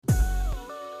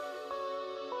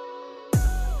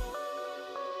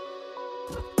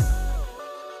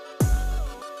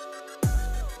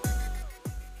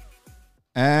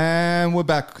And we're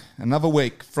back another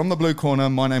week from the Blue Corner.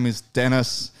 My name is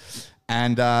Dennis,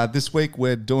 and this week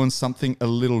we're doing something a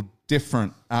little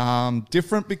different.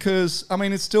 Different because, I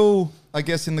mean, it's still, I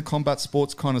guess, in the combat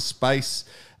sports kind of space.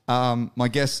 My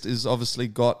guest has obviously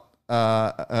got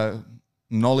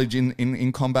knowledge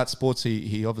in combat sports.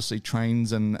 He obviously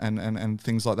trains and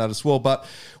things like that as well. But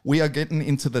we are getting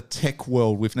into the tech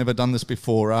world. We've never done this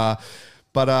before.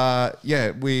 But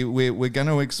we're going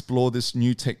to explore this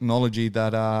new technology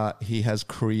that he has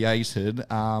created.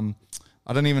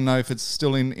 I don't even know if it's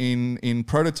still in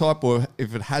prototype or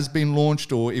if it has been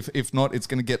launched, or if not, it's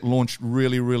going to get launched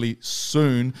really, really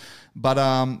soon. But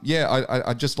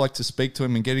I'd just like to speak to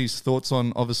him and get his thoughts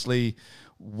on, obviously,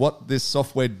 what this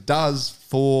software does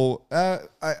for, I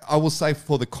will say,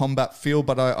 for the combat field,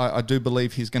 but I do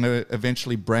believe he's going to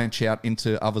eventually branch out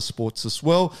into other sports as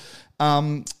well.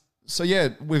 So yeah,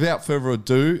 without further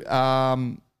ado,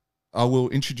 I will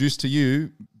introduce to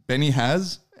you Benny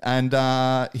Has and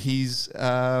his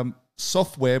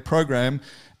software program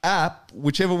app,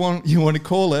 whichever one you want to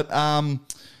call it,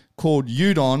 called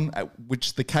Udon,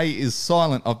 which the K is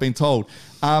silent, I've been told.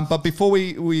 But before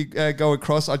we go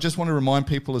across, I just want to remind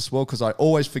people as well, because I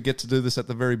always forget to do this at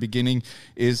the very beginning,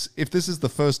 is if this is the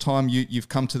first time you've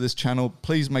come to this channel,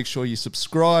 please make sure you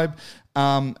subscribe.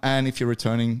 And if you're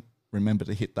returning, remember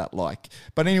to hit that like.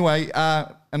 But anyway,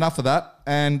 enough of that.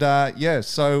 And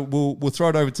so we'll throw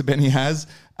it over to Benny Has.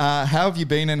 How have you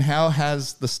been, and how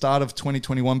has the start of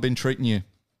 2021 been treating you?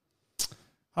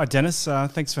 Hi, Dennis.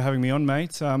 Thanks for having me on,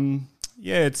 mate.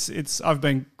 I've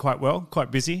been quite well,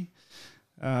 quite busy.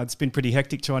 It's been pretty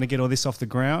hectic trying to get all this off the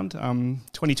ground.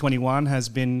 2021 has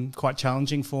been quite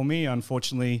challenging for me.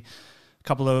 Unfortunately, a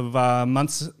couple of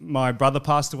months, my brother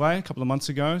passed away a couple of months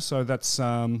ago, so that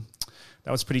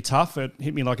was pretty tough. It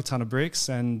hit me like a ton of bricks,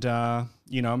 and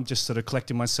I'm just sort of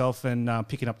collecting myself and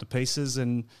picking up the pieces,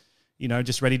 and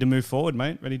just ready to move forward,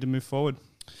 mate. Ready to move forward.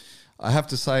 I have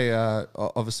to say,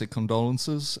 obviously,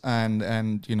 condolences, and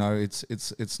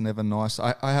it's never nice.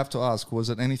 I have to ask,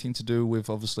 was it anything to do with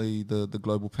obviously the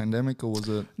global pandemic, or was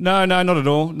it? No, not at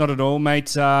all,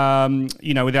 mate.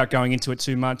 Without going into it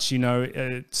too much,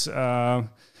 it's just a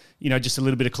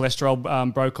little bit of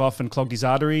cholesterol broke off and clogged his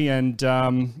artery, and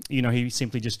he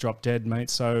simply just dropped dead, mate.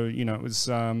 So it was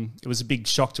a big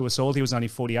shock to us all. He was only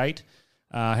 48,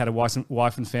 had a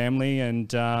wife and family,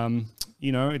 and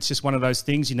it's just one of those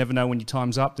things. You never know when your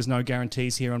time's up. There's no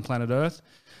guarantees here on planet Earth.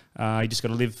 You just got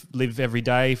to live every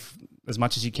day as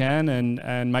much as you can,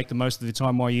 and make the most of the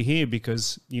time while you're here,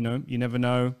 because you never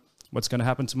know what's going to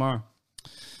happen tomorrow.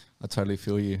 I totally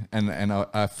feel you, and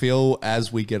I feel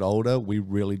as we get older, we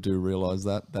really do realize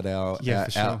that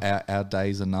our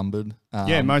days are numbered.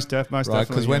 Most definitely. Right,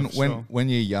 because when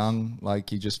you're young,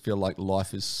 like, you just feel like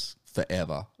life is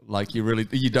forever. Like,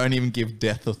 you don't even give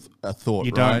death a thought.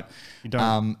 You right? You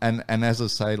don't. And as I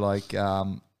say, like,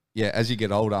 as you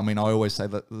get older, I mean, I always say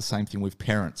that the same thing with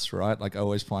parents, right? Like, I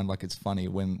always find, like, it's funny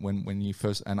when you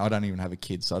first, and I don't even have a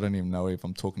kid, so I don't even know if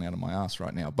I'm talking out of my ass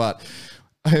right now, but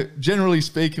generally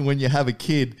speaking, when you have a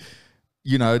kid,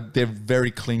 they're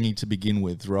very clingy to begin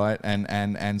with, right?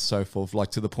 And so forth,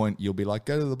 like, to the point you'll be like,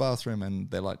 go to the bathroom, and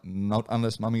they're like, not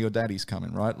unless mummy or daddy's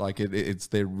coming, right? Like,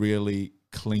 they're really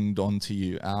clinged on to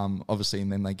you, obviously,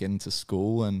 and then they get into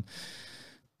school, and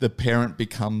the parent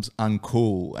becomes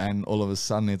uncool, and all of a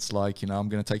sudden it's like, I'm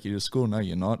going to take you to school. No,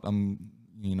 you're not.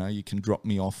 You can drop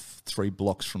me off 3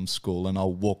 blocks from school and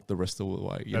I'll walk the rest of the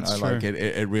way. That's true. Like,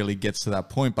 it really gets to that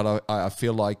point. But I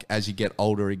feel like as you get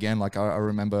older again, like, I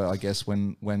remember, I guess,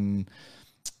 when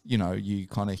you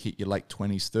kind of hit your late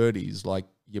 20s, 30s, like,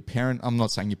 your parent, I'm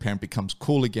not saying your parent becomes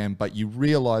cool again, but you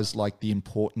realize, like, the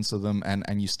importance of them,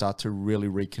 and you start to really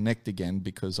reconnect again,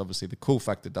 because obviously the cool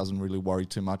factor doesn't really worry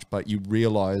too much, but you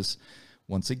realize,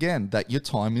 once again, that your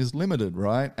time is limited,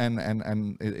 right?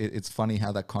 And it's funny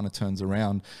how that kind of turns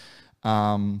around.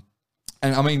 And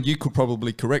I mean, you could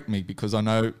probably correct me, because I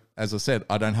know, as I said,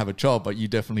 I don't have a child, but you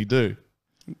definitely do.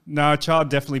 No, a child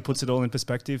definitely puts it all in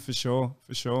perspective, for sure.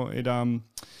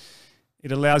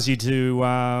 It allows you to,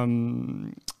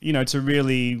 to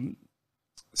really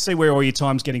see where all your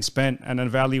time's getting spent, and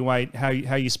evaluate how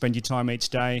you spend your time each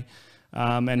day,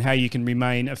 and how you can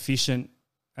remain efficient.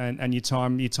 And your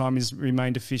time is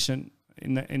remained efficient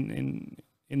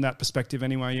in that perspective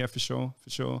anyway. Yeah, for sure.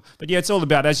 But yeah, it's all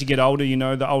about, as you get older,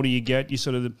 the older you get,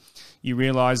 you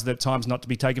realize that time's not to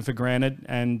be taken for granted,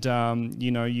 and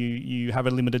you have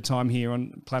a limited time here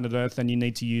on planet Earth, and you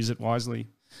need to use it wisely.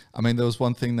 I mean, there was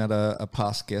one thing that a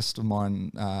past guest of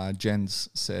mine, Jens,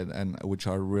 said, and which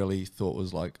I really thought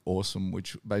was like awesome,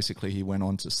 which basically he went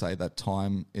on to say that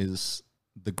time is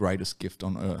the greatest gift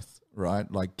on earth,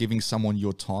 right? Like giving someone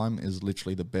your time is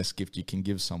literally the best gift you can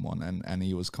give someone. And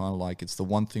he was kind of like, it's the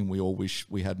one thing we all wish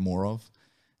we had more of.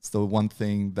 It's the one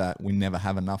thing that we never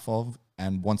have enough of.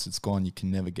 And once it's gone, you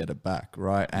can never get it back,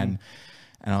 right? And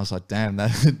I was like, damn,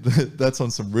 that's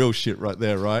on some real shit right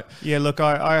there, right? Yeah, look,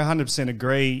 I 100%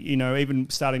 agree. You know, even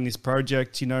starting this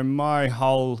project, you know, my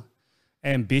whole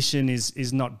ambition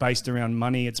is not based around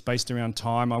money. It's based around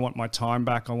time. I want my time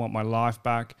back. I want my life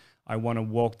back. I want to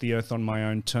walk the earth on my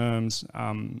own terms.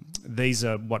 These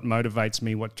are what motivates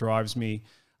me, what drives me.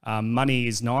 Money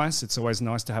is nice. It's always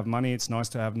nice to have money. It's nice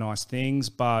to have nice things,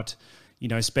 but you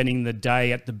know, spending the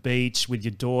day at the beach with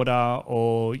your daughter,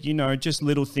 or, you know, just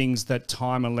little things that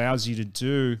time allows you to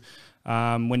do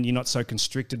when you're not so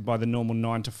constricted by the normal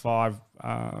 9 to 5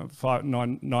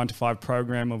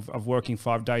 program of working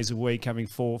 5 days a week, having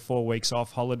four weeks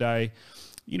off holiday.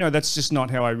 You know, that's just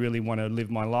not how I really want to live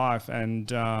my life.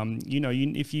 And, you know,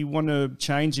 if you want to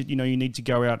change it, you know, you need to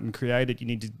go out and create it. You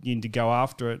need to go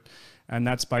after it. And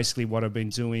that's basically what I've been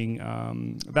doing.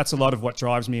 That's a lot of what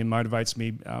drives me and motivates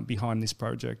me behind this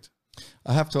project.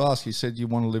 I have to ask, you said you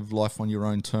want to live life on your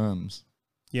own terms.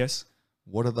 Yes.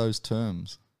 What are those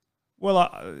terms? Well,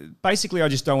 basically, I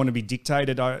just don't want to be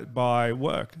dictated by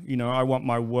work. You know, I want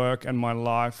my work and my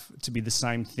life to be the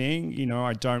same thing. You know,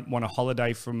 I don't want a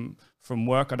holiday from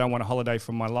work. I don't want a holiday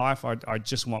from my life. I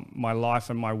just want my life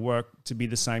and my work to be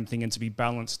the same thing and to be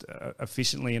balanced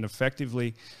efficiently and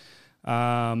effectively.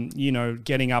 You know,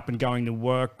 getting up and going to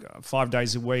work 5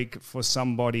 days a week for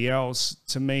somebody else,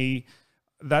 to me,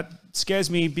 that scares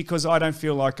me because I don't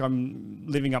feel like I'm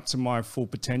living up to my full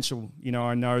potential. You know,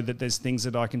 I know that there's things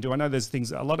that I can do. I know there's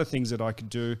a lot of things that I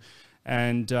could do.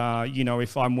 And, you know,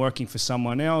 if I'm working for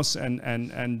someone else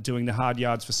and doing the hard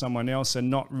yards for someone else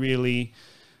and not really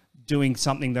doing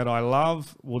something that I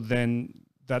love, well, then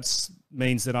that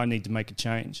means that I need to make a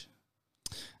change.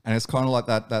 And it's kind of like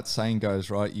that saying goes,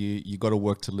 right? You got to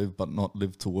work to live, but not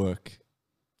live to work.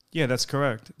 Yeah, that's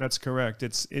correct. That's correct.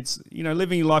 It's you know,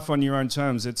 living your life on your own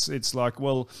terms. It's like,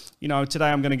 well, you know, today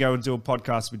I'm going to go and do a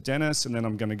podcast with Dennis, and then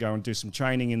I'm going to go and do some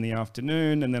training in the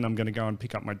afternoon, and then I'm going to go and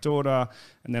pick up my daughter,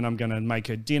 and then I'm going to make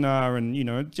her dinner, and, you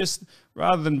know, just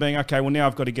rather than being, okay, well, now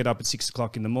I've got to get up at 6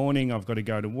 o'clock in the morning, I've got to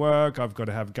go to work, I've got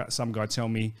to have some guy tell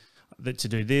me that to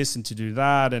do this and to do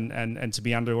that, and to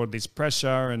be under all this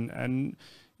pressure, and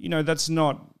you know, that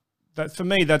for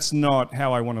me, that's not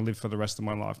how I want to live for the rest of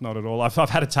my life. Not at all. I've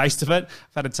had a taste of it.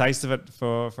 I've had a taste of it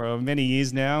for many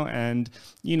years now. And,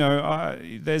 you know,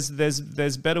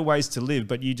 there's better ways to live,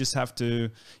 but you have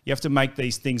to make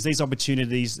these things, these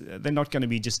opportunities, they're not going to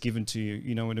be just given to you.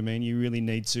 You know what I mean? You really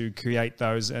need to create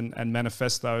those and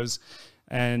manifest those.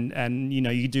 And you know,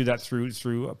 you do that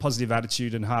through a positive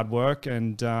attitude and hard work.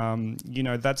 And, you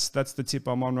know, that's the tip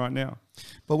I'm on right now.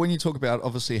 But when you talk about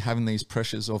obviously having these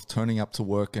pressures of turning up to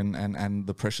work and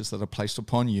the pressures that are placed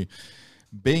upon you,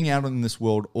 being out in this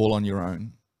world all on your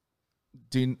own,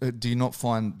 do you not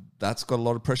find that's got a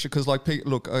lot of pressure? Because like,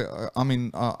 look, I'm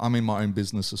in my own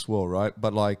business as well, right?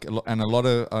 But like, and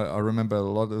I remember a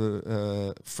lot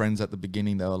of friends at the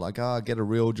beginning, they were like, get a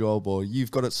real job, or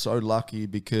you've got it so lucky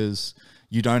because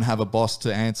you don't have a boss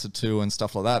to answer to and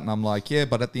stuff like that. And I'm like, yeah,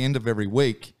 but at the end of every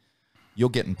week, you're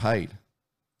getting paid.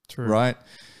 True. Right?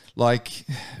 Like,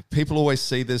 people always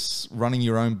see this running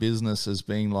your own business as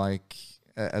being like,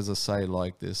 as I say,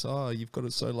 like this, you've got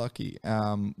it so lucky.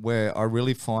 Where I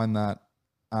really find that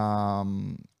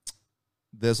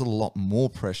there's a lot more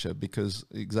pressure, because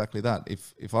exactly that.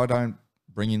 If I don't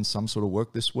bring in some sort of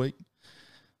work this week,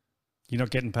 you're not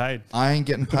getting paid. I ain't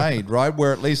getting paid, right?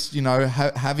 Where at least, you know,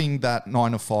 having that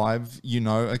 9 to 5, you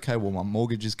know, okay, well, my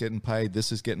mortgage is getting paid.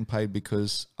 This is getting paid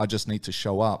because I just need to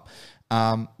show up.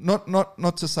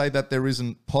 Not to say that there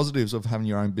isn't positives of having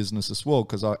your own business as well,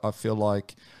 because I feel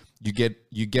like you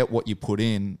get what you put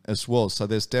in as well. So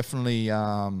there's definitely,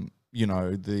 you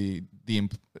know,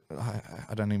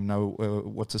 I don't even know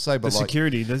what to say, but the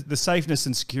security, the safeness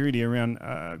and security around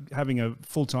having a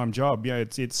full-time job. Yeah,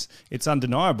 it's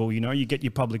undeniable. You know, you get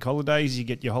your public holidays, you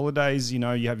get your holidays, you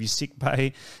know, you have your sick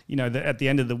pay, you know, at the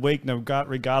end of the week,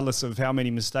 regardless of how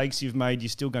many mistakes you've made, you're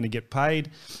still going to get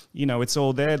paid. You know, it's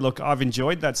all there. Look, I've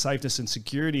enjoyed that safeness and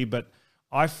security, but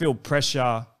I feel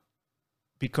pressure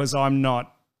because I'm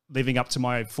not living up to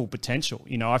my full potential.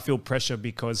 You know, I feel pressure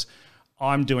because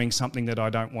I'm doing something that I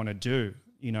don't want to do.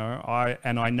 You know,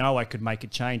 I know I could make a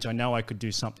change. I know I could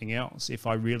do something else if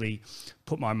I really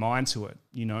put my mind to it,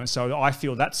 you know. So I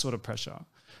feel that sort of pressure.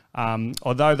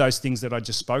 Although those things that I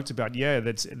just spoke about,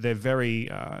 it's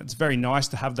very nice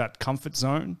to have that comfort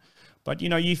zone. But,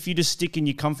 if you just stick in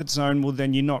your comfort zone, well,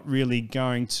 then you're not really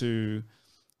going to,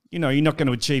 you're not going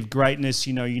to achieve greatness.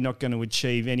 You're not going to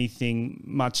achieve anything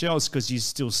much else because you're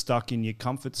still stuck in your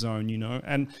comfort zone,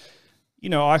 And,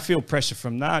 I feel pressure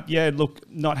from that. Yeah, look,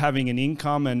 not having an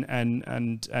income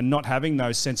and not having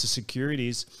those sense of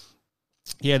securities,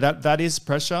 that is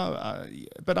pressure.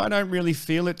 But I don't really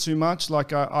feel it too much.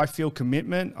 Like I feel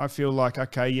commitment. I feel like,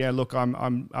 okay, yeah, look,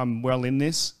 I'm well in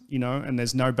this, and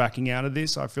there's no backing out of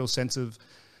this. I feel sense of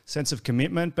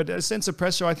commitment, but a sense of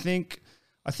pressure. I think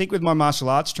with my martial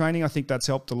arts training, I think that's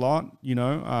helped a lot.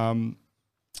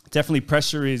 Definitely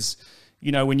pressure is,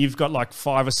 when you've got like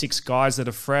 5 or 6 guys that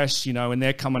are fresh, and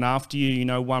they're coming after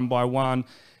you, one by one.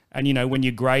 And, when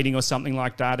you're grading or something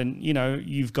like that and,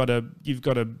 you've got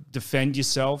to defend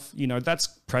yourself, that's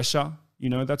pressure,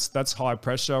 that's high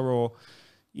pressure or,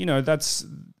 that's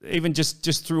even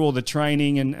just through all the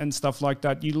training and stuff like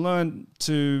that, you learn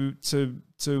to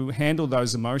handle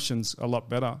those emotions a lot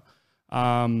better.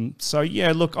 So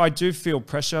yeah, look, I do feel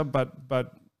pressure, but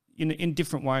in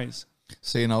different ways.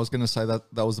 See, and I was going to say that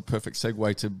was the perfect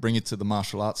segue to bring it to the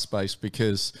martial arts space,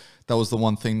 because that was the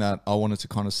one thing that I wanted to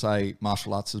kind of say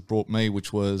martial arts has brought me,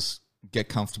 which was get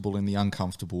comfortable in the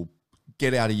uncomfortable,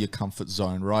 get out of your comfort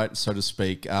zone, right, so to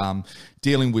speak,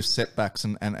 dealing with setbacks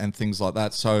and things like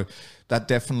that. So that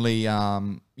definitely,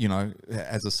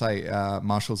 as I say,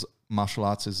 martial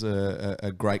arts is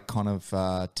a great kind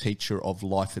of teacher of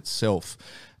life itself.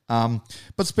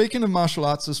 But speaking of martial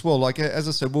arts as well, like as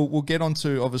I said, we'll get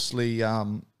onto obviously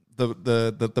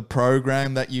the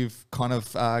program that you've kind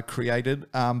of created.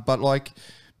 But like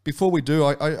before we do,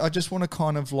 I just want to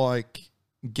kind of like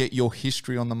get your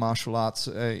history on the martial arts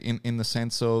in the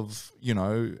sense of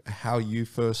how you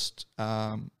first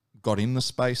got in the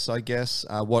space, I guess.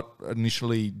 What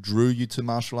initially drew you to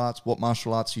martial arts? What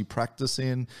martial arts you practice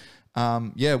in?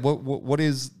 What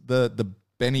is the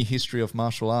Benny history of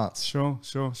martial arts? Sure.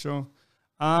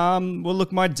 Well,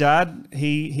 look, my dad,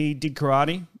 he did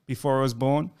karate before I was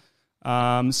born.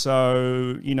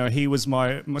 So, he was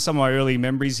some of my early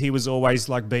memories. He was always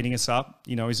like beating us up.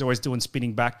 He's always doing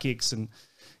spinning back kicks and,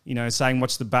 saying,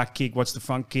 watch the back kick, watch the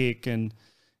front kick. And,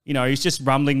 he's just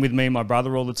rumbling with me and my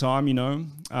brother all the time,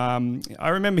 I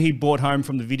remember he brought home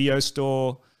from the video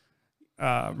store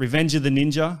Revenge of the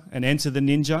Ninja and Enter the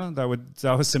Ninja. There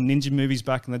were some ninja movies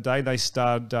back in the day. They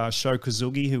starred Sho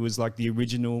Kosugi, who was like the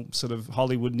original sort of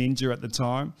Hollywood ninja at the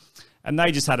time. And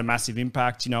they just had a massive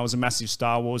impact. I was a massive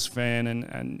Star Wars fan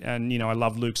and I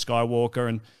love Luke Skywalker.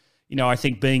 And, I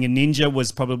think being a ninja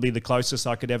was probably the closest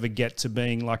I could ever get to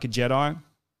being like a Jedi.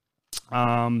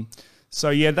 So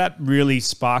yeah, that really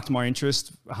sparked my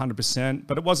interest 100%.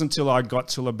 But it wasn't until I got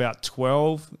till about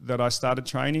 12 that I started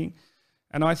training.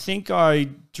 And I think I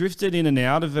drifted in and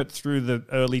out of it through the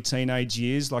early teenage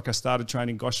years. Like I started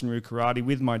training Goshin-Ryu karate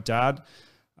with my dad.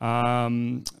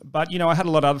 But, I had a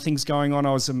lot of other things going on.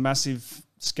 I was a massive,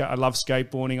 I loved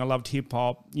skateboarding. I loved hip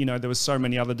hop. There was so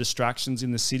many other distractions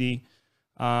in the city.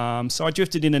 So I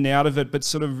drifted in and out of it, but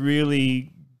sort of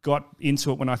really got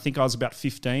into it when I think I was about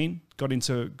 15, got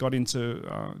into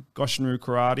Goshin-Ryu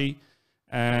karate.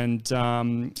 And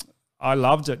I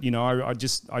loved it.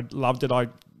 I loved it. I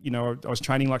was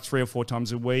training like 3 or 4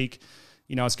 times a week.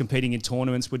 I was competing in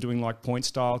tournaments. We're doing like point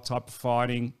style type of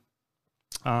fighting.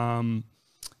 It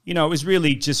was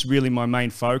really my main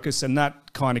focus, and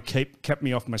that kind of kept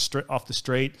me off the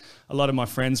street. A lot of my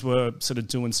friends were sort of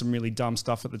doing some really dumb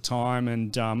stuff at the time,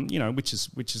 and which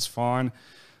is fine.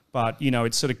 But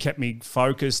it sort of kept me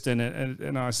focused,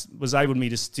 and I was able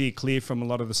to steer clear from a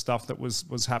lot of the stuff that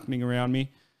was happening around me.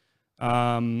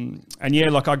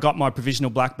 I got my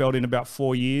provisional black belt in about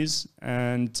 4 years,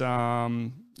 and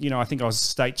I think I was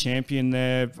state champion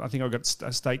there. I think I got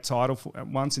a state title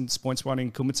once in points one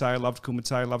in Kumite. I loved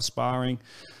Kumite. I loved sparring.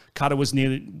 Kata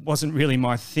wasn't really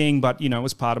my thing, but it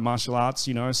was part of martial arts.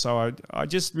 So I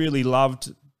just really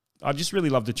loved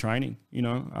the training.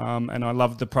 And I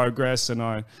loved the progress,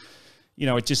 and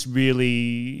it just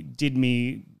really did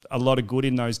me a lot of good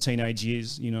in those teenage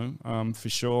years. For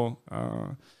sure.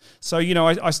 So,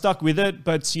 I stuck with it,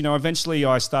 but, eventually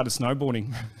I started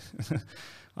snowboarding.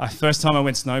 First time I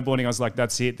went snowboarding, I was like,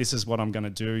 that's it. This is what I'm going to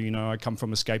do. I come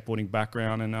from a skateboarding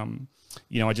background, and,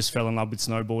 I just fell in love with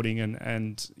snowboarding,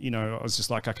 and I was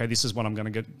just like, okay, this is what I'm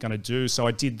going to do. So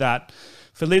I did that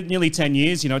for nearly 10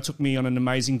 years. It took me on an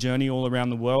amazing journey all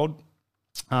around the world.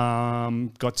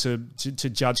 Got to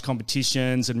judge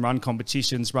competitions and run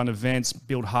competitions, run events,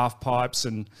 build half pipes.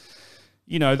 And,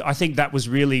 I think that was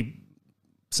really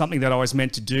something that I was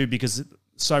meant to do, because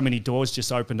so many doors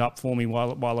just opened up for me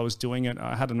while I was doing it.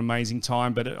 I had an amazing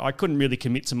time, but I couldn't really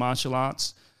commit to martial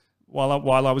arts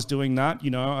while I was doing that.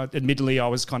 You know, admittedly, I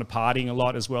was kind of partying a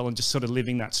lot as well and just sort of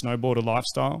living that snowboarder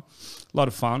lifestyle. A lot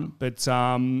of fun. But,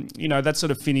 you know, that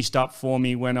sort of finished up for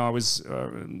me when I was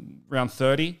around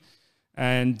 30.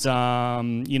 And,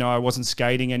 you know, I wasn't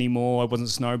skating anymore. I wasn't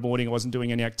snowboarding. I wasn't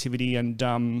doing any activity. And,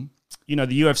 you know,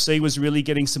 the UFC was really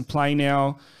getting some play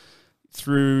now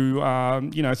through,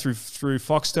 you know, through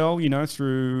Foxtel, you know,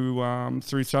 through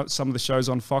some of the shows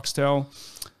on Foxtel.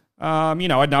 You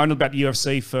know, I'd known about the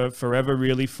UFC for forever,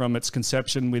 really, from its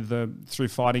conception through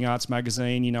Fighting Arts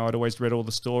magazine. You know, I'd always read all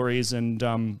the stories,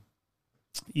 and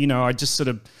you know, I just sort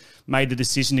of made the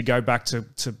decision to go back to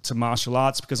martial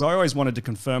arts because I always wanted to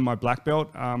confirm my black belt.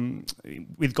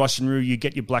 With Goshin-Ryu, you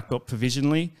get your black belt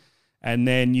provisionally, and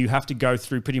then you have to go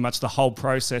through pretty much the whole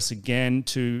process again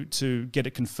to get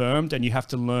it confirmed, and you have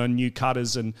to learn new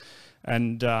katas and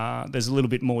there's a little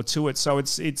bit more to it. So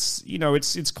it's you know,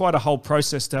 it's quite a whole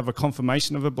process to have a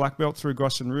confirmation of a black belt through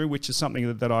Goshin-Ryu, which is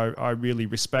something that I really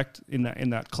respect in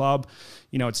that club.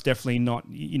 You know, it's definitely not,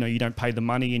 you know, you don't pay the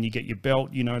money and you get your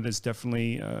belt. You know, there's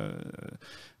definitely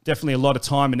a lot of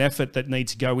time and effort that need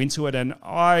to go into it. And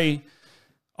I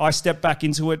stepped back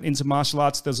into martial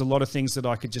arts. There's a lot of things that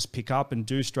I could just pick up and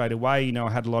do straight away. You know,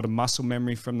 I had a lot of muscle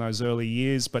memory from those early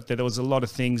years, but there was a lot of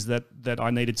things that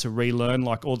I needed to relearn,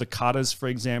 like all the katas, for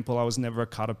example. I was never a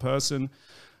kata person.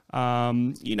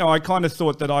 You know, I kind of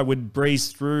thought that I would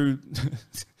breeze through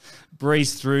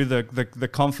the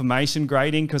confirmation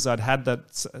grading because I'd had that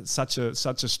such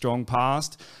a strong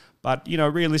past. But, you know,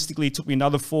 realistically, it took me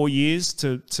another 4 years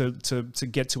to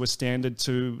get to a standard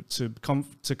to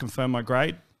confirm my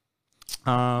grade.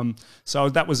 So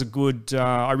that was a good.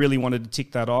 I really wanted to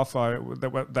tick that off.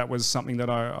 That was something that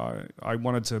I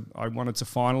wanted to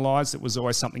finalize. It was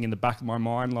always something in the back of my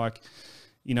mind, like,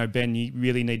 you know, Ben, you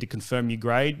really need to confirm your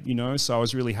grade. You know, so I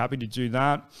was really happy to do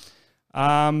that.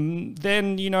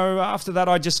 Then, you know, after that,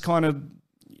 I just kind of,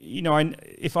 you know,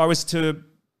 if I was to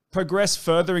progress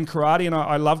further in karate, and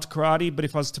I loved karate, but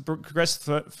if I was to progress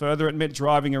further, it meant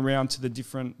driving around to the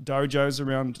different dojos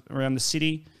around the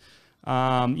city.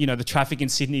 You know, the traffic in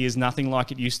Sydney is nothing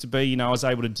like it used to be. You know, I was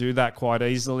able to do that quite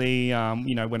easily,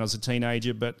 you know, when I was a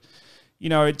teenager. But, you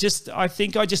know, I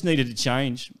think I just needed to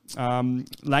change.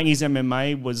 Langy's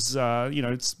MMA was, you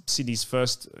know, it's Sydney's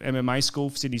first MMA school,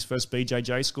 Sydney's first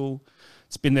BJJ school.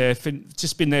 It's been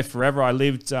there forever. I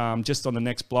lived just on the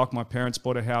next block. My parents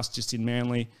bought a house just in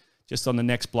Manly, just on the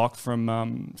next block from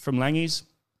Langy's.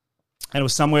 And it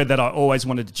was somewhere that I always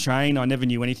wanted to train. I never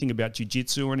knew anything about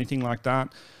jiu-jitsu or anything like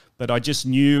that, but I just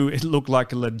knew it looked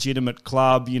like a legitimate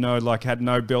club, you know, like had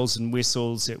no bells and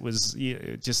whistles. It was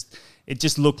it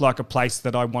just looked like a place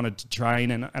that I wanted to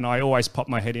train. And I always popped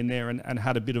my head in there and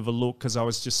had a bit of a look because I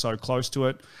was just so close to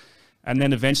it. And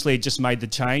then eventually it just made the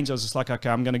change. I was just like, okay,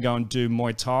 I'm going to go and do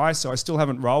Muay Thai. So I still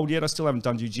haven't rolled yet. I still haven't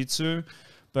done jiu-jitsu,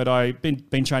 but I've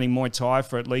been training Muay Thai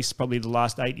for at least probably the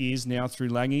last 8 years now through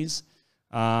Langy's.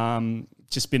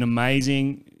 Just been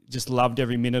amazing. Just loved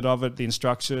every minute of it. The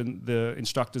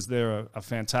instructors there are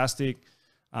fantastic.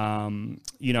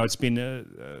 You know, it's been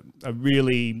a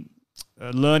really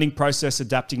learning process,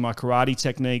 adapting my karate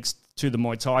techniques to the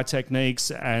Muay Thai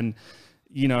techniques, and,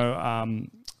 you know,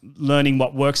 learning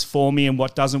what works for me and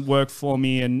what doesn't work for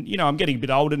me. And, you know, I'm getting a bit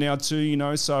older now too, you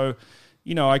know, so,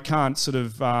 you know, I can't sort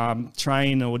of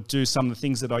train or do some of the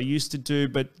things that I used to do,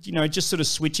 but, you know, just sort of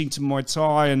switching to Muay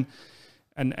Thai and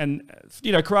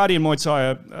you know, karate and Muay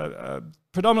Thai are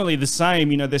predominantly the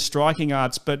same. You know, they're striking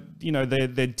arts, but, you know,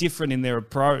 they're different in their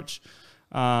approach.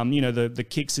 You know, the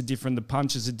kicks are different, the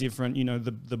punches are different, you know,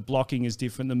 the blocking is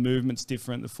different, the movement's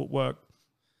different, the footwork.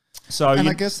 So, and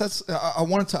I guess I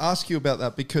wanted to ask you about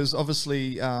that because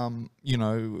obviously, you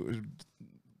know,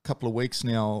 a couple of weeks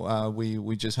now,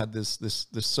 we just had this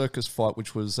circus fight,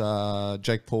 which was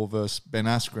Jake Paul versus Ben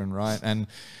Askren, right? And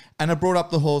it brought up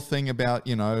the whole thing about,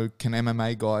 you know, can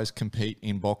MMA guys compete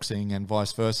in boxing and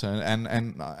vice versa?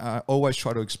 And I always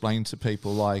try to explain to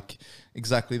people like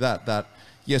exactly that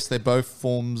yes, they're both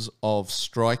forms of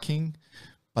striking,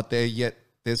 but they're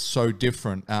so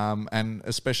different. And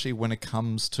especially when it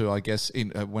comes to, I guess,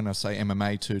 when I say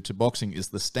MMA to boxing, is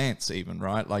the stance even,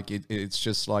 right? Like it's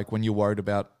just like when you're worried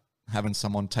about having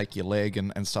someone take your leg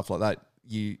and stuff like that,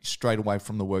 you straight away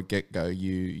from the word get-go,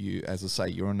 you as I say,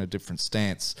 you're in a different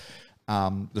stance.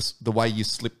 The way you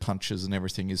slip punches and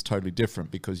everything is totally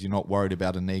different because you're not worried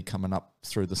about a knee coming up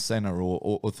through the center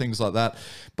or things like that.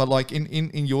 But like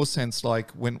in your sense,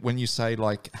 like when you say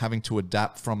like having to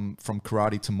adapt from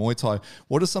karate to Muay Thai,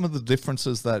 what are some of the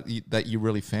differences that you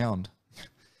really found?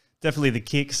 Definitely the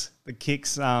kicks.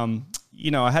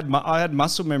 I had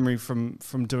muscle memory from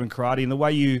doing karate, and the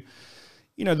way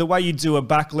the way you do a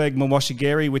back leg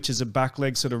mawashigeri, which is a back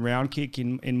leg sort of round kick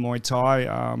in Muay Thai,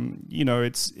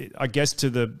 I guess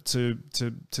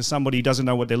to somebody who doesn't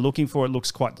know what they're looking for, it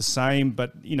looks quite the same,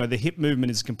 but the hip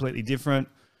movement is completely different.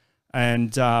 And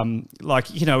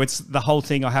it's the whole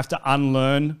thing. I have to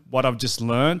unlearn what I've just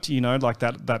learned, like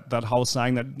that whole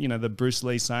saying that, the Bruce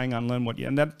Lee saying, unlearn what you,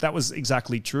 and that was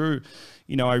exactly true.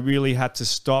 I really had to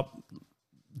stop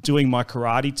doing my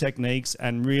karate techniques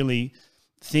and really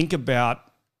think about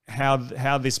how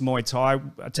this Muay Thai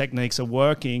techniques are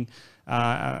working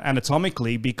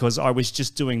anatomically, because I was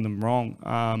just doing them wrong.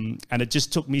 And it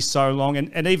just took me so long.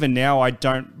 And even now I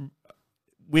don't,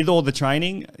 with all the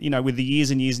training, with the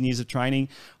years and years and years of training,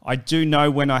 I do know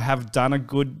when I have done a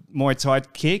good Muay Thai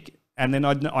kick, and then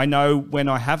I know when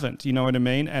I haven't, you know what I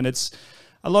mean? And it's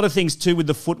a lot of things too with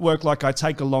the footwork, like I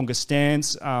take a longer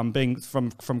stance, being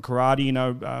from karate,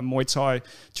 Muay Thai,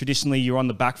 traditionally you're on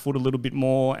the back foot a little bit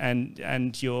more,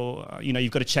 and you're,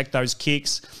 you've got to check those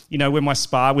kicks. When I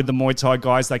spar with the Muay Thai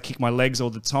guys, they kick my legs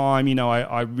all the time.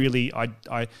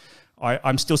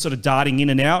 I'm still sort of darting in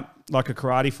and out like a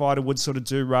karate fighter would sort of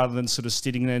do, rather than sort of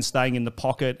sitting there and staying in the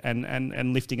pocket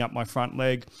and lifting up my front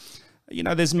leg.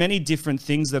 There's many different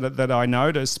things that I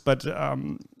notice, but,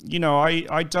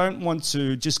 I don't want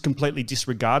to just completely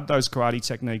disregard those karate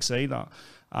techniques either.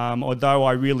 Although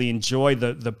I really enjoy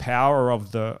the power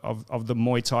of the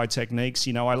Muay Thai techniques,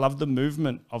 I love the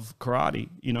movement of karate,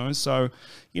 so,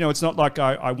 it's not like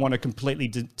I want to completely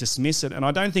dismiss it. And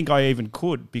I don't think I even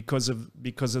could, because of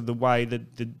the way that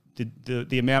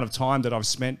the amount of time that I've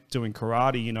spent doing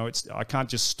karate, I can't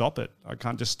just stop it. I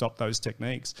can't just stop those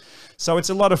techniques. So it's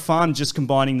a lot of fun just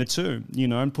combining the two,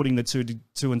 and putting the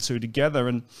two and two together.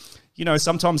 And,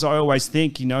 sometimes I always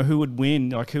think, who would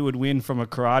win? Like, who would win from a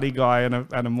karate guy and a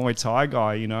Muay Thai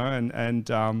guy,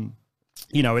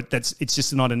 it's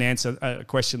just not a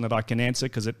question that I can answer,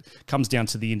 because it comes down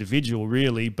to the individual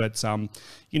really. But,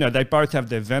 they both have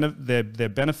their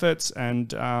benefits, and,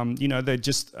 they're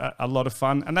just a lot of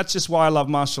fun. And that's just why I love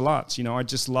martial arts. I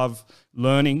just love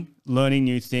learning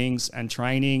new things and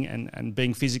training and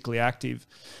being physically active.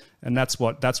 And that's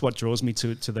what draws me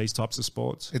to these types of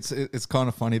sports. It's kind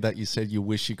of funny that you said you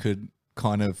wish you could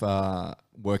kind of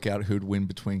work out who'd win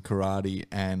between karate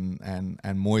and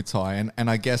Muay Thai. And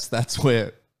I guess that's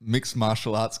where mixed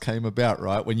martial arts came about,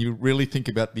 right? When you really think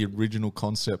about the original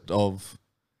concept of,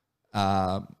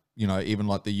 even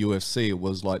like the UFC, it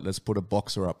was like, let's put a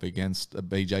boxer up against a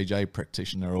BJJ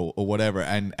practitioner or whatever.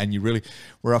 And you really,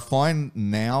 where I find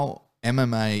now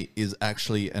MMA is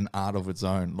actually an art of its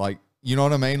own. Like, you know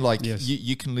what I mean? Like, yes.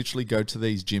 You can literally go to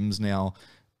these gyms now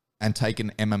and take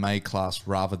an MMA class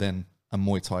rather than a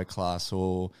Muay Thai class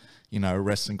or, a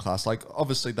wrestling class. Like,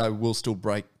 obviously they will still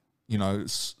break,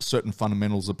 certain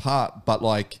fundamentals apart, but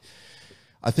like,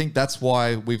 I think that's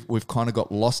why we've kind of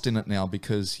got lost in it now,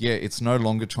 because it's no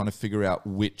longer trying to figure out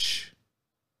which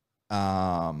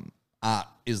art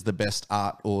is the best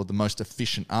art or the most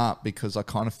efficient art, because I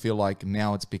kind of feel like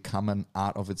now it's become an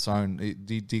art of its own.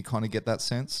 Do you kind of get that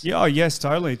sense? Yeah, yes,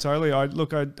 totally.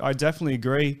 I definitely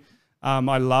agree.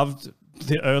 I loved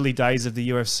the early days of the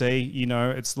UFC.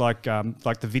 It's like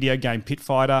the video game Pit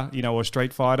Fighter, or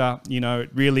Street Fighter. It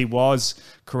really was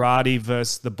karate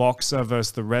versus the boxer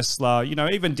versus the wrestler,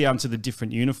 even down to the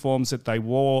different uniforms that they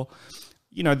wore.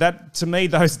 That, to me,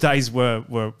 those days were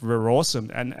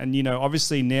awesome. And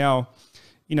obviously now,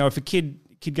 if a kid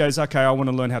goes, okay, I want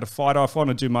to learn how to fight, I want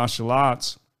to do martial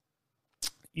arts,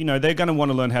 they're going to want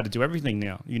to learn how to do everything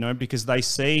now, because they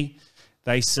see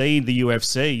the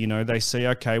UFC, they see,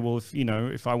 okay, well,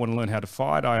 if I want to learn how to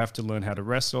fight, I have to learn how to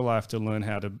wrestle, I have to learn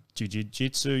how to do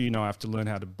jiu-jitsu, I have to learn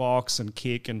how to box and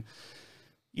kick. And,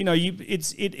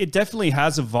 it definitely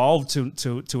has evolved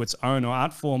to its own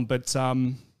art form. But,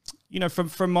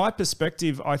 from my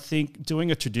perspective, I think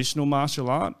doing a traditional martial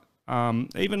art,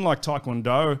 even like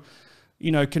Taekwondo,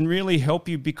 can really help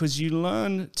you, because you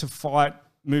learn to fight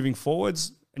moving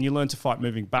forwards and you learn to fight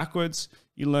moving backwards.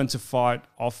 You learn to fight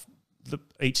off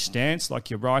each stance, like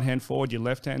your right hand forward, your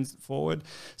left hand forward.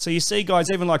 So you see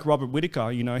guys, even like Robert Whittaker,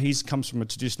 he comes from a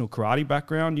traditional karate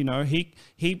background.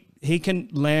 He can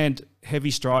land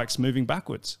heavy strikes moving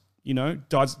backwards.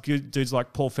 Dudes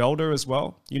like Paul Felder as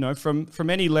well. From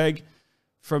any leg,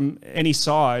 from any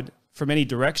side, from any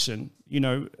direction.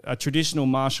 A traditional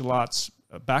martial arts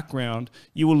background,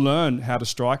 you will learn how to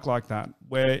strike like that.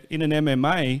 Where in an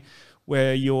MMA,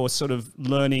 where you're sort of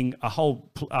learning a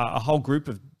whole group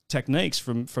of techniques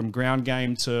from ground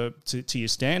game to your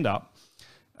stand up,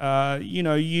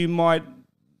 you might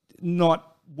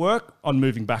not work on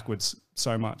moving backwards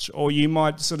so much, or you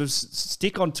might sort of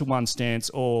stick onto one stance,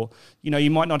 or, you know, you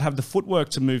might not have the footwork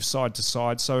to move side to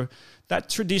side. So that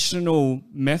traditional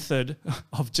method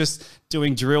of just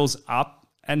doing drills up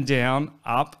and down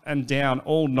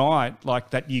all night, like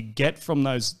that you get from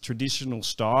those traditional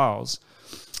styles,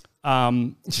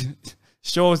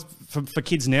 sure, for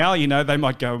kids now, you know, they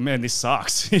might go, man, this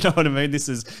sucks. You know what I mean? This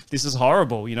is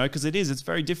horrible, you know, because it's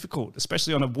very difficult,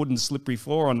 especially on a wooden slippery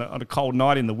floor on a cold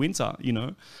night in the winter, you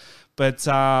know. But,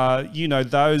 you know,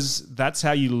 that's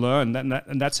how you learn,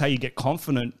 and that's how you get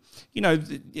confident. You know,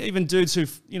 even dudes who,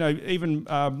 you know, even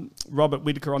Robert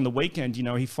Whittaker on the weekend, you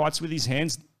know, he fights with his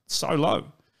hands so low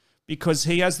because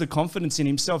he has the confidence in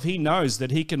himself. He knows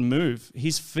that he can move.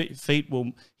 His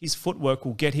his footwork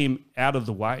will get him out of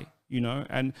the way, you know.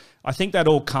 And I think that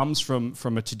all comes from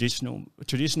a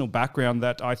traditional background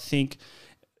that I think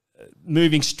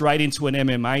moving straight into an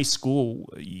MMA school,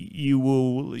 you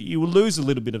will lose a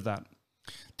little bit of that.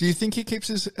 Do you think he keeps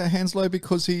his hands low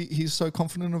because he's so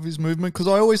confident of his movement? Because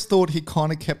I always thought he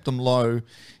kind of kept them low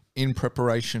in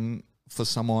preparation for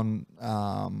someone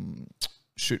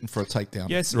shooting for a takedown.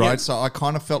 Yes, right. Yeah. So I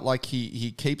kind of felt like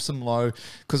he keeps them low,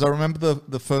 because I remember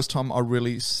the first time I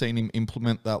really seen him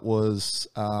implement that was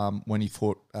when he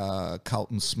fought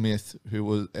Carlton Smith,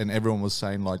 and everyone was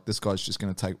saying like, this guy's just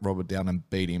going to take Robert down and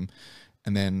beat him,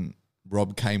 and then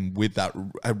Rob came with that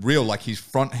real, like his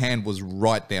front hand was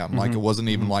right down, like it wasn't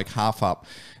even like half up.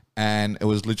 And it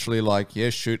was literally like, yeah,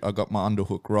 shoot, I got my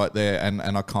underhook right there. And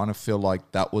I kind of feel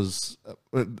like that was,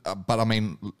 but I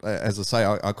mean, as I say,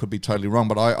 I could be totally wrong,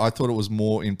 but I thought it was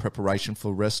more in preparation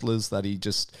for wrestlers that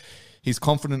he's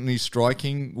confident in his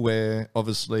striking, where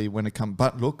obviously when it comes,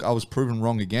 but look, I was proven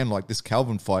wrong again, like this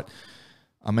Calvin fight.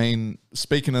 I mean,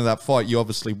 speaking of that fight, you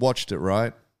obviously watched it,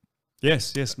 right?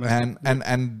 Yes, man.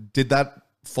 And did that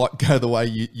fight go the way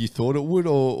you thought it would,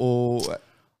 or?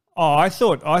 Oh, I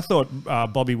thought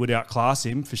Bobby would outclass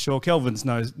him for sure. Kelvin's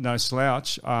no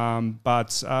slouch, but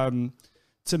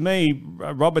to me,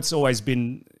 Robert's always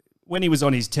been, when he was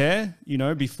on his tear, you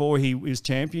know, before he was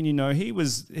champion, you know, he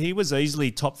was easily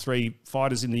top 3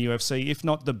 fighters in the UFC, if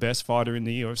not the best fighter in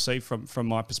the UFC from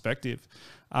my perspective.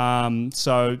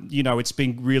 So, you know, it's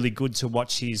been really good to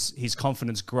watch his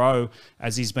confidence grow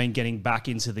as he's been getting back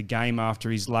into the game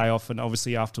after his layoff and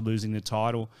obviously after losing the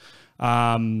title.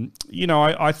 You know,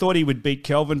 I thought he would beat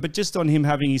Kelvin, but just on him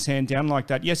having his hand down like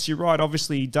that, yes, you're right.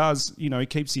 Obviously he does, you know, he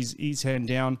keeps his hand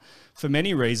down for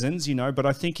many reasons, you know, but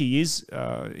I think he is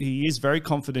very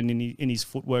confident in his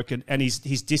footwork and his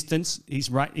distance,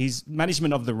 his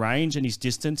management of the range and his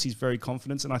distance. He's very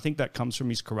confident. And I think that comes from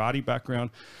his karate background.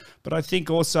 But I think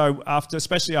also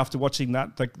especially after watching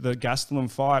the Gastelum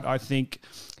fight, I think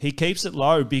he keeps it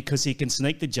low because he can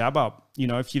sneak the jab up. You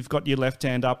know, if you've got your left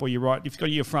hand up or your right, if you've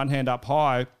got your front hand up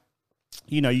high,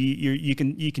 you know, you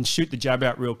can shoot the jab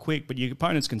out real quick, but your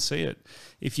opponents can see it.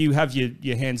 If you have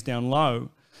your hands down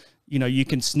low, you know, you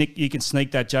can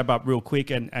sneak that jab up real quick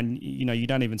and you know, you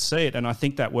don't even see it. And I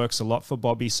think that works a lot for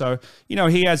Bobby. So, you know,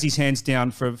 he has his hands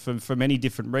down for many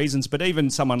different reasons, but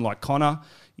even someone like Conor,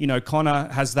 you know, Conor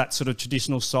has that sort of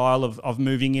traditional style of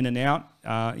moving in and out.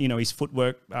 You know, his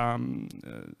footwork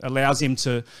allows him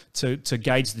to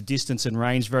gauge the distance and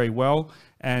range very well.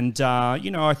 And,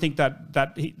 you know, I think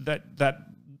that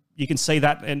you can see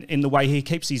that in the way he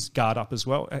keeps his guard up as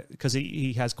well, because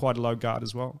he has quite a low guard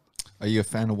as well. Are you a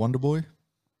fan of Wonder Boy?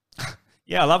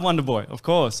 Yeah, I love Wonder Boy. Of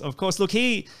course. Look,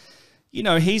 he's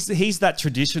that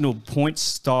traditional point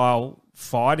style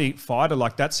fighter.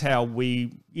 Like that's how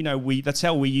we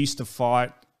used to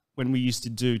fight when we used to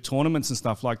do tournaments and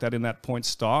stuff like that in that point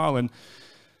style. And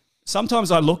sometimes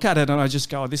I look at it and I just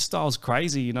go, oh, this style's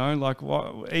crazy, you know, like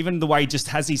what, even the way he just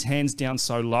has his hands down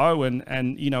so low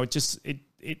and you know,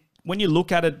 it when you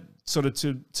look at it sort of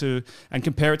to and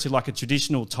compare it to like a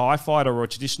traditional Thai fighter or a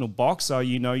traditional boxer,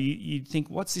 you know, you think,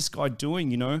 what's this guy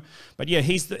doing, you know? But yeah,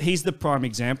 he's the prime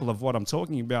example of what I'm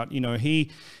talking about. You know,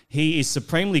 he is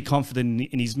supremely confident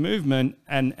in his movement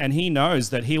and he knows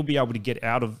that he'll be able to get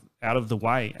out of the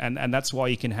way. And that's why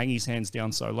he can hang his hands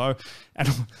down so low. And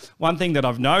one thing that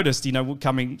I've noticed, you know,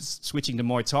 switching to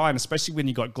Muay Thai, and especially when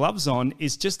you got gloves on,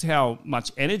 is just how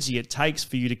much energy it takes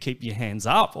for you to keep your hands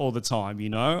up all the time, you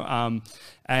know?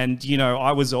 And, you know,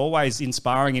 I was always in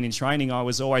sparring and in training, I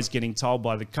was always getting told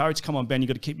by the coach, come on, Ben, you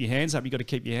got to keep your hands up. You got to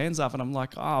keep your hands up. And I'm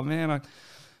like, oh man,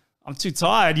 I'm too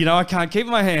tired, you know, I can't keep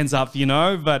my hands up, you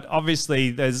know, but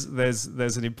obviously there's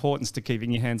an importance to keeping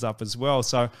your hands up as well.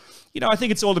 So, you know, I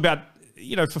think it's all about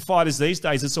for fighters these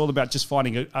days, it's all about just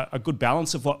finding a good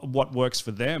balance of what works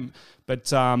for them. But,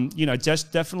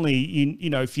 just definitely,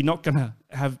 if you're not going to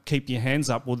keep your hands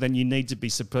up, well, then you need to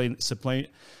be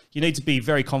you need to be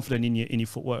very confident in your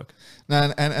footwork.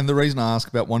 And the reason I ask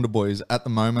about Wonderboy is at the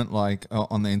moment, like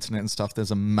on the internet and stuff,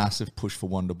 there's a massive push for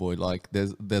Wonderboy. Like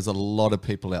there's a lot of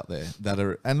people out there that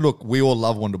are, and look, we all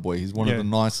love Wonderboy. He's one of the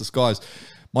nicest guys.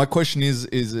 My question is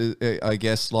I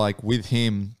guess, like with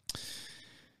him,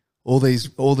 all these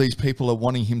people are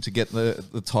wanting him to get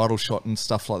the title shot and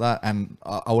stuff like that, and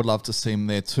I would love to see him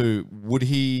there too. Would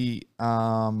he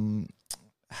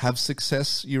have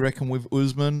success, you reckon, with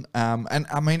Usman? And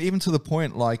I mean, even to the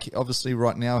point, like obviously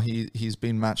right now he's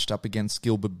been matched up against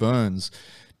Gilbert Burns.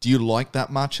 Do you like that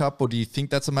matchup, or do you think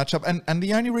that's a matchup? And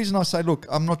the only reason I say, look,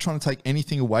 I'm not trying to take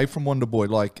anything away from Wonderboy.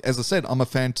 Like, as I said, I'm a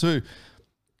fan too.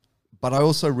 But I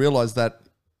also realize that,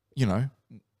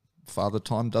 Father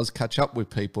Time does catch up with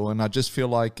people. And I just feel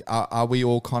like, are we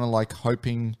all kind of like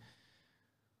hoping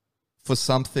for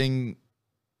something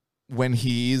when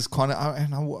he is kind of,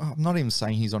 and I'm not even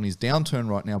saying he's on his downturn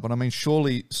right now, but I mean,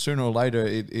 surely sooner or later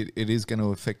it is going to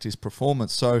affect his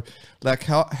performance. So, like,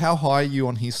 how high are you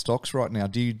on his stocks right now?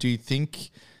 Do you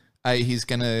think he's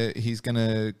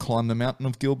gonna climb the mountain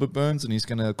of Gilbert Burns and he's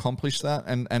going to accomplish that?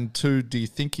 And two, do you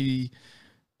think he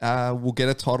will get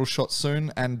a title shot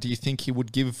soon? And do you think he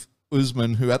would give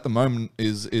Usman, who at the moment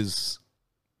is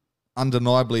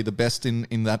undeniably the best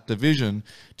in that division,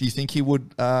 do you think he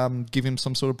would give him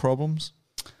some sort of problems?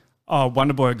 Oh,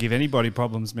 Wonderboy would give anybody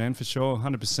problems, man, for sure,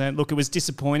 100%. Look, it was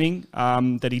disappointing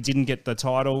that he didn't get the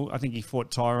title. I think he fought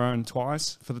Tyrone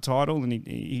twice for the title, and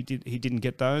he didn't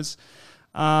get those.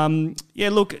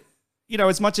 Look,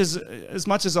 as much as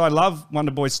I love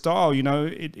Wonderboy's style,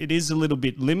 it is a little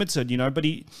bit limited, but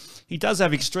he does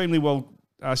have extremely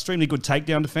good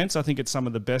takedown defense. I think it's some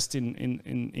of the best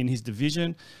in his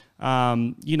division.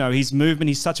 His movement,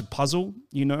 he's such a puzzle,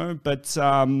 but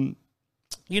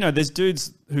there's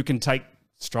dudes who can take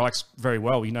strikes very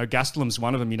well. Gastelum's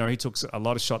one of them. He took a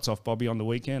lot of shots off Bobby on the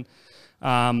weekend.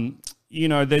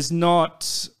 There's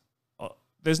not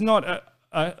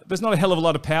a hell of a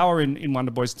lot of power in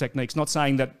Wonderboy's techniques. Not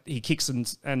saying that he kicks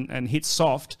and hits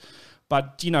soft,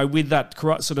 but with that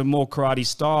sort of more karate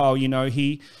style,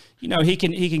 he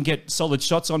can get solid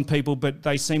shots on people, but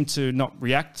they seem to not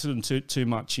react to them too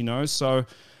much. So,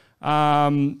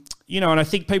 and I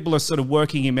think people are sort of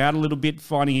working him out a little bit,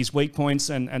 finding his weak points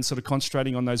and sort of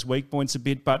concentrating on those weak points a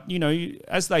bit. But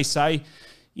as they say,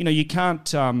 you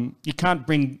can't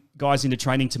bring guys into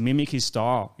training to mimic his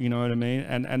style. You know what I mean?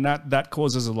 And that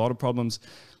causes a lot of problems.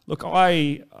 Look,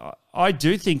 I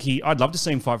do think I'd love to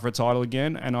see him fight for a title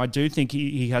again, and I do think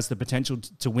he has the potential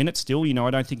to win it still. I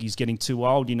don't think he's getting too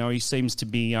old. He seems to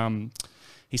be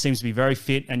very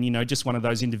fit, and just one of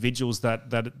those individuals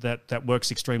that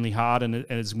works extremely hard and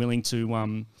is willing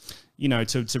to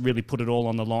to really put it all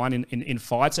on the line in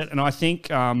fights. And I think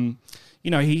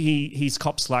he's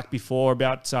copped slack before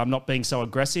about not being so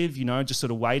aggressive, just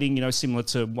sort of waiting, similar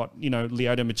to what,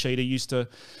 Lyoto Machida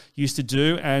used to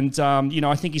do. And,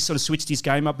 I think he's sort of switched his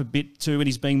game up a bit too, and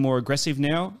he's being more aggressive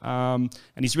now. And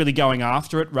he's really going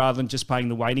after it rather than just playing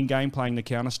the waiting game, playing the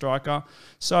counter striker.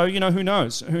 So, who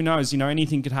knows?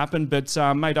 Anything could happen. But,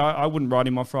 mate, I wouldn't write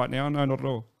him off right now. No, not at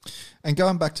all. And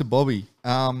going back to Bobby,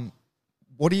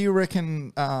 what do you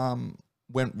reckon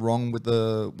went wrong with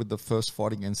the first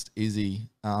fight against Izzy?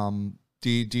 Do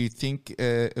you think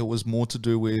it was more to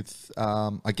do with,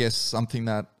 I guess, something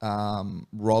that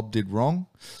Rob did wrong?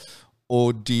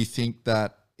 Or do you think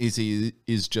that Izzy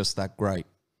is just that great?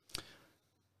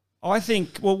 I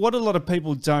think, well, what a lot of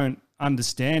people don't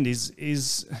understand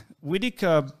is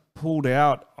Whittaker pulled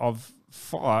out of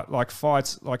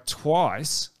fights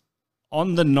twice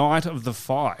on the night of the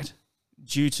fight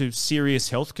due to serious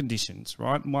health conditions,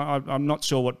 right? I'm not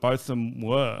sure what both of them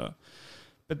were,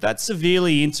 but that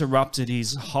severely interrupted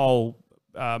his whole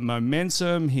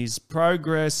momentum, his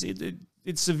progress.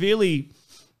 It severely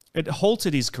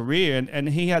halted his career, and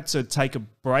he had to take a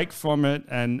break from it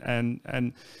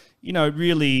and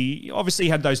really, obviously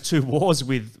he had those two wars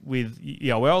with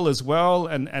Yoel as well,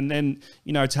 and then,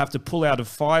 to have to pull out of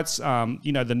fights,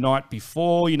 the night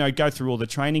before, go through all the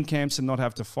training camps and not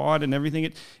have to fight and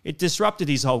everything. It disrupted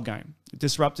his whole game.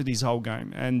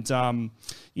 And,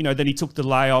 then he took the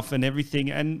layoff and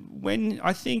everything. And when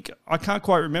I can't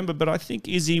quite remember, but I think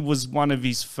Izzy was one of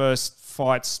his first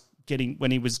fights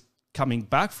when he was coming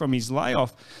back from his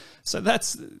layoff. So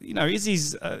that's,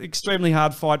 Izzy's an extremely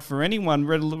hard fight for anyone,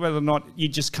 whether or not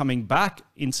you're just coming back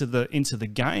into the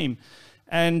game.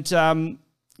 And,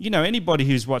 anybody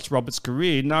who's watched Robert's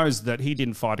career knows that he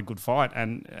didn't fight a good fight,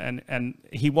 and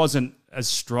he wasn't as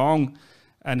strong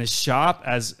and as sharp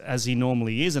as he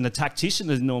normally is, and a tactician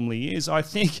as he normally is. I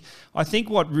think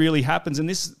what really happens, and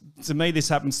this to me this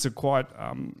happens to quite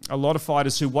a lot of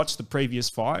fighters who watch the previous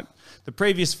fight. The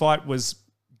previous fight was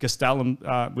Gastelum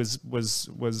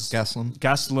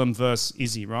Gastelum versus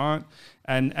Izzy, right?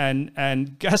 And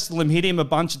Gastelum hit him a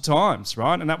bunch of times,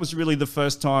 right? And that was really the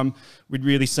first time we'd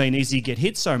really seen Izzy get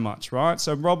hit so much, right?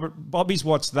 So Bobby's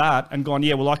watched that and gone,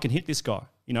 yeah, well, I can hit this guy.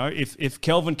 You know, if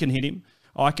Kelvin can hit him,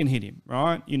 I can hit him,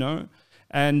 right? You know,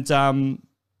 and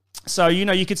so, you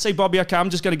know, you could see Bobby, okay, I'm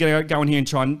just going to go in here and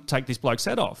try and take this bloke's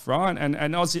head off, right?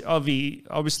 And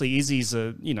obviously Izzy's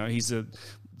he's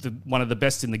one of the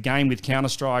best in the game with counter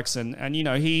strikes, and you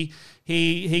know he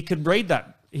could read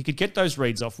that, he could get those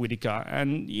reads off Whittaker,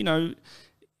 and you know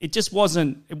it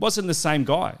wasn't the same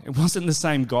guy. It wasn't the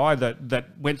same guy that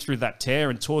went through that tear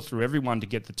and tore through everyone to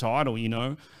get the title. You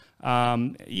know,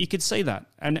 you could see that,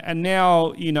 and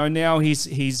now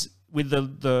he's with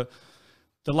the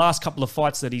last couple of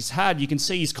fights that he's had, you can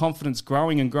see his confidence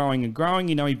growing and growing and growing.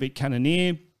 You know, he beat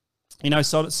Cannonier, you know,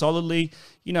 solidly,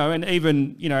 you know, and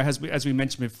even, you know, as we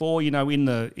mentioned before, you know, in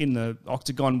the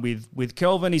octagon with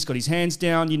Kelvin, he's got his hands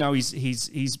down, you know,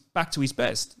 he's back to his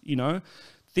best, you know.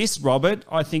 This Robert,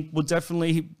 I think, will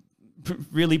definitely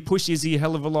really push Izzy a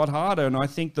hell of a lot harder, and I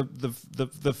think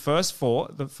the first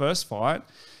fight,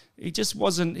 he just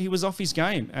wasn't, he was off his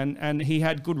game, and he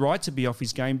had good right to be off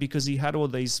his game because he had all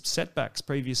these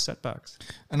previous setbacks.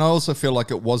 And I also feel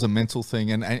like it was a mental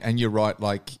thing, and you're right,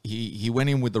 like he went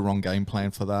in with the wrong game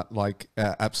plan for that, like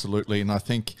absolutely. And I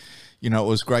think, you know, it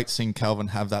was great seeing Kelvin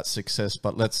have that success,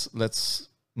 but let's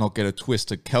not get it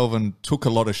twisted. Kelvin took a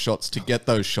lot of shots to get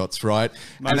those shots, right?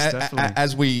 Most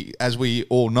definitely. As we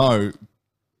all know,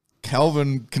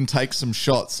 Kelvin can take some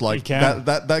shots. Like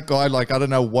that guy, like, I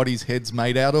don't know what his head's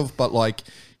made out of, but like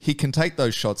he can take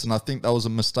those shots. And I think that was a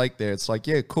mistake there. It's like,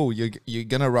 yeah, cool. You're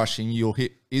going to rush him. You'll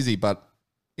hit Izzy, but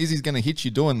Izzy's going to hit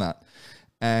you doing that.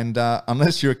 And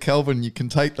unless you're a Kelvin, you can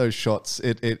take those shots.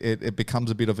 It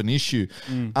becomes a bit of an issue.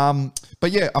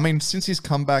 But yeah, I mean, since he's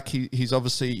come back, he's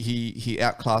obviously, he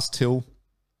outclassed Till,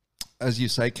 as you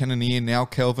say, Cannonier, now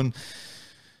Kelvin.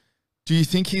 Do you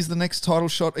think he's the next title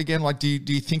shot again? Like, do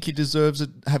you think he deserves it?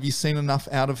 Have you seen enough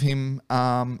out of him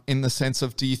in the sense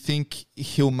of, do you think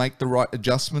he'll make the right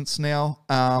adjustments now?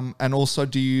 And also,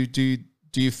 do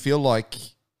you feel like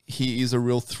he is a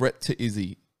real threat to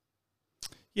Izzy?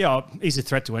 Yeah, he's a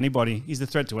threat to anybody. He's a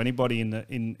threat to anybody in the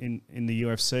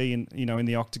UFC and, you know, in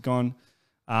the octagon.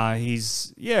 For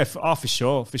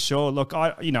sure. Look,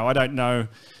 I don't know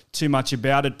too much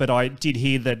about it, but I did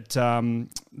hear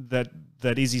that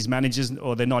Izzy's managers,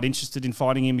 or they're not interested in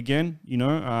fighting him again. You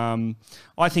know,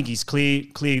 I think he's clear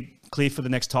for the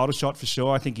next title shot for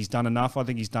sure. I think he's done enough. I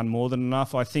think he's done more than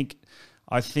enough. I think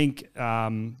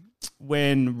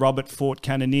when Robert fought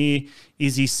Cannonier,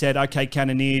 Izzy said, "Okay,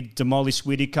 Cannonier, demolish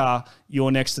Whittaker.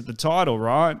 You're next at the title,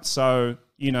 right?" So,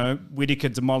 you know, Whittaker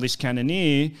demolished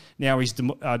Cannonier. Now he's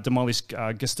demolished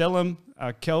Gastelum,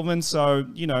 Kelvin. So,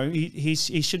 you know, he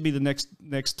should be the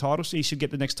next title. He should get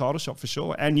the next title shot for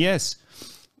sure. And yes,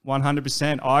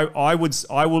 100%.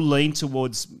 I will lean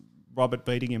towards Robert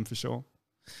beating him for sure.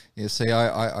 Yeah, see,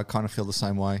 I kind of feel the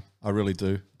same way. I really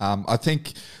do. I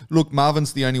think, look,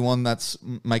 Marvin's the only one that's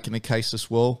making a case as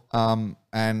well.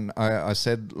 And I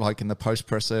said, like, in the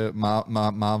post-presser,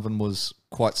 Marvin was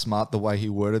quite smart the way he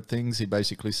worded things. He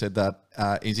basically said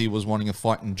that Izzy was wanting a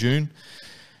fight in June.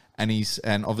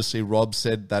 And obviously Rob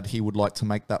said that he would like to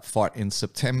make that fight in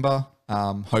September,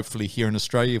 hopefully here in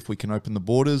Australia if we can open the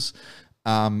borders.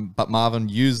 But Marvin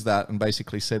used that and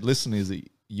basically said, listen,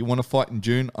 Izzy, you want to fight in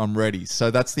June? I'm ready. So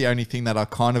that's the only thing that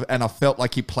I felt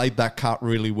like he played that card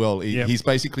really well. He's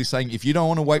basically saying, if you don't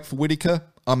want to wait for Whittaker,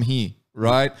 I'm here,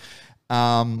 right?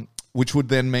 Which would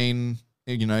then mean,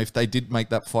 you know, if they did make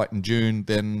that fight in June,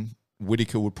 then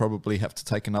Whittaker would probably have to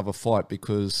take another fight,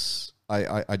 because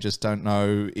I just don't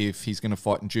know if he's going to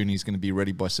fight in June. He's going to be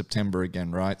ready by September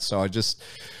again, right? So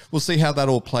we'll see how that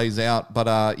all plays out. But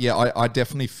I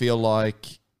definitely feel like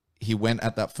he went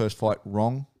at that first fight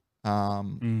wrong.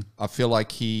 I feel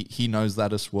like he knows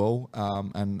that as well.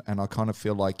 And I kind of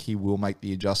feel like he will make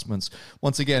the adjustments.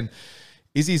 Once again,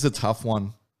 Izzy's a tough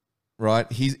one,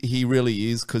 right? He really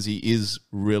is, because he is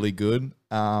really good.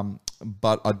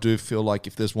 But I do feel like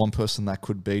if there's one person that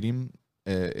could beat him,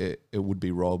 it would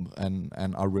be Rob, and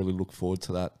I really look forward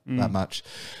to that match.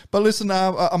 But listen,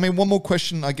 I mean, one more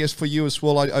question, I guess, for you as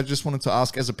well. I just wanted to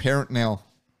ask, as a parent now,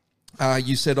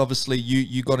 you said obviously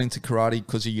you got into karate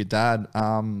because of your dad.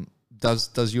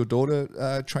 Does your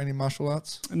daughter train in martial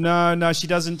arts? No, she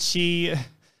doesn't.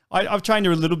 I've trained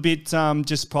her a little bit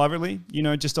just privately,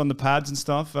 just on the pads and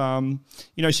stuff.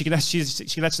 She can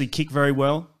actually kick very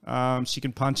well. She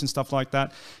can punch and stuff like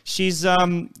that. She's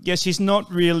she's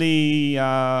not really.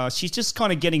 She's just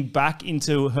kind of getting back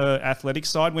into her athletic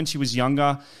side. When she was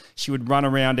younger, she would run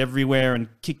around everywhere and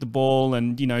kick the ball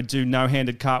and do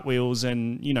no-handed cartwheels,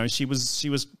 and she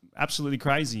was absolutely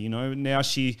crazy. Now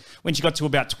when she got to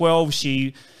about 12,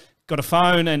 she got a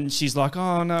phone and she's like,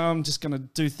 oh no, I'm just going to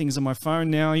do things on my phone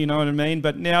now. You know what I mean?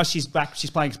 But now she's back.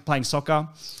 She's playing soccer.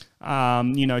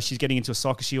 She's getting into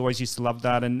soccer. She always used to love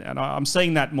that. And I'm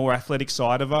seeing that more athletic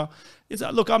side of her.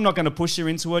 Look, I'm not going to push her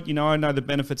into it. I know the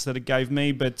benefits that it gave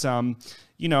me, but,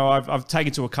 I've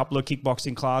taken to a couple of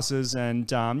kickboxing classes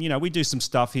and, we do some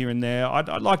stuff here and there. I'd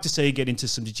like to see her get into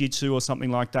some jiu-jitsu or something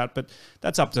like that, but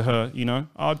that's up to her,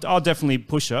 I'll definitely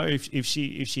push her if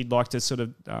she'd like to sort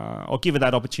of, I'll give her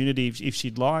that opportunity if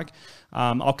she'd like.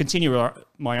 I'll continue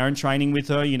my own training with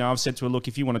her. I've said to her, look,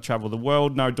 if you want to travel the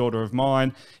world, no daughter of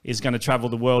mine is going to travel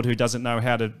the world who doesn't know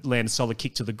how to land a solid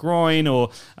kick to the groin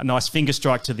or a nice finger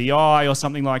strike to the eye or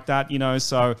something like that,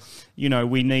 So,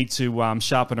 we need to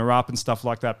sharpen her up and stuff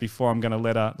like that before I'm going to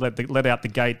let out the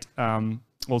gate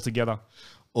altogether.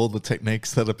 All the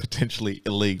techniques that are potentially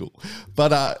illegal,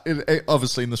 but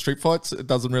obviously in the street fights, it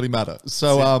doesn't really matter.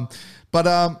 So,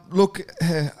 look,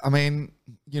 I mean,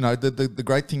 the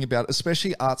great thing about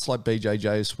especially arts like BJJ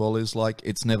as well is like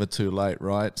it's never too late,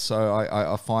 right? So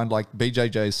I find like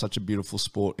BJJ is such a beautiful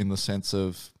sport in the sense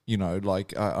of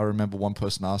I remember one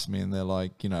person asked me and they're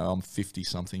like, I'm 50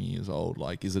 something years old.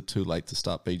 Like, is it too late to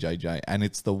start BJJ? And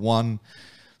it's the one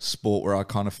sport where I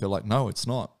kind of feel like, no, it's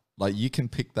not. Like you can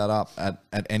pick that up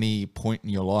at any point in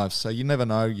your life. So you never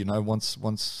know,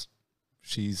 once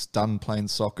she's done playing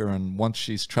soccer and once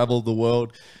she's traveled the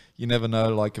world, you never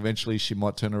know, like eventually she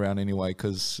might turn around anyway.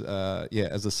 Cause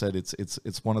as I said,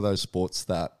 it's one of those sports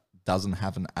that doesn't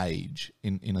have an age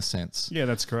in a sense. Yeah,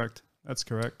 that's correct. That's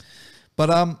correct.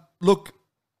 But look,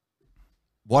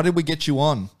 why did we get you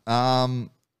on? And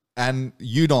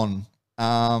Udon,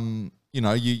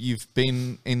 you've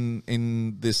been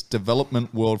in this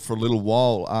development world for a little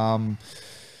while.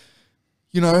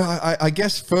 I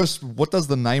guess first, what does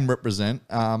the name represent?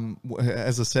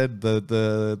 As I said,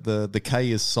 the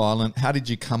K is silent. How did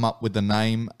you come up with the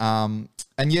name? And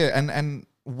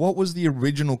what was the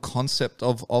original concept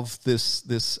of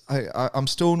this? I'm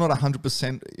still not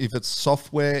 100% if it's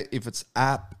software, if it's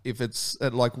app, if it's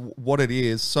like what it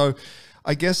is. So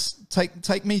I guess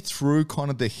take me through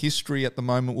kind of the history at the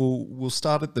moment. We'll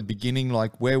start at the beginning,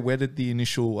 like where did the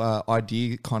initial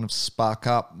idea kind of spark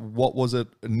up? What was it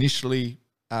initially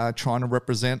trying to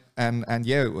represent? And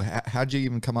how'd you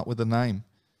even come up with the name?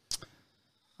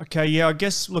 Okay, yeah, I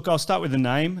guess, look, I'll start with the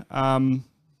name.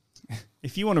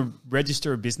 If you want to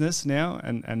register a business now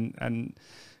and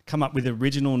come up with an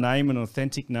original name, an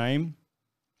authentic name,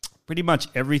 pretty much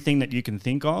everything that you can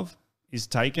think of is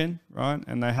taken, right?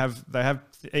 And they have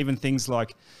even things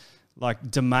like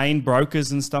domain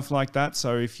brokers and stuff like that.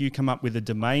 So if you come up with a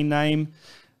domain name,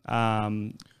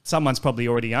 someone's probably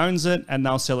already owns it and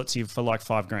they'll sell it to you for like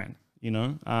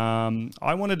 $5,000.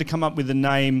 I wanted to come up with a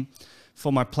name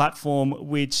for my platform,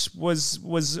 which was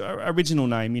original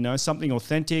name, something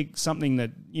authentic, something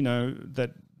that,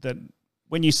 that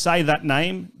when you say that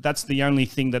name, that's the only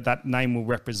thing that name will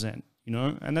represent,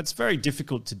 and that's very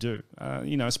difficult to do,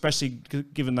 especially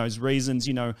given those reasons,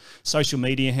 social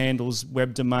media handles,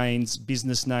 web domains,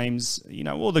 business names,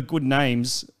 all the good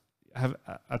names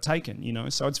are taken,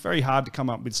 so it's very hard to come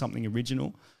up with something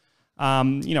original.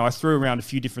 I threw around a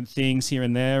few different things here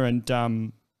and there and,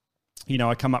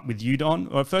 I come up with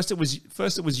Udon. Or first it was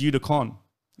Udacon.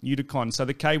 So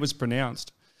the K was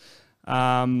pronounced.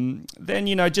 Then,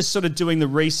 just sort of doing the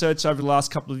research over the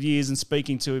last couple of years and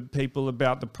speaking to people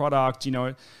about the product,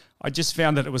 I just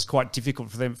found that it was quite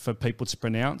difficult for people to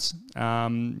pronounce,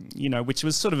 which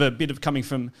was sort of a bit of coming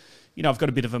from, I've got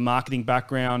a bit of a marketing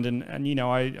background and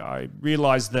I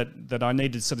realized that I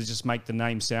needed to sort of just make the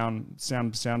name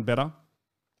sound better.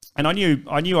 And I knew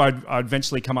I'd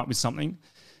eventually come up with something.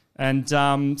 And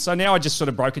so now I just sort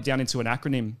of broke it down into an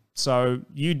acronym. So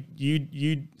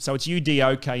so it's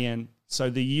UDOKN. So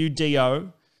the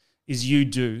UDO is you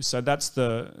do. So that's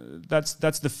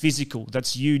the physical.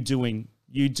 That's you doing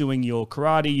your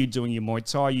karate, you doing your Muay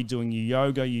Thai, you doing your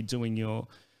yoga, you doing your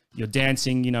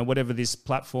dancing, whatever this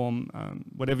platform,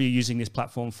 whatever you're using this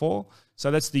platform for.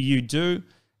 So that's the you do.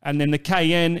 And then the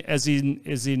KN as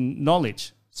in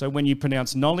knowledge. So when you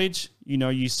pronounce knowledge,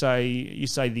 you say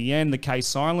the N, the K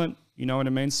silent, you know what I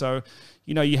mean? So,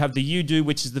 you have the you do,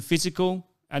 which is the physical,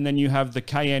 and then you have the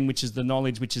KN, which is the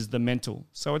knowledge, which is the mental.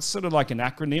 So it's sort of like an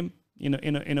acronym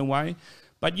in a way.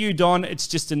 But U Don, it's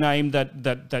just a name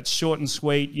that's short and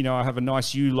sweet. You know, I have a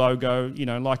nice U logo. You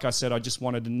know, like I said, I just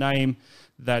wanted a name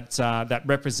that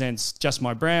represents just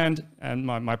my brand and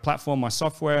my platform, my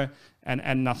software,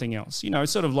 and nothing else. You know,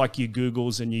 sort of like you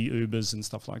Googles and you Ubers and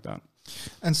stuff like that.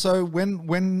 And so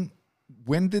when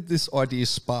did this idea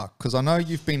spark? Because I know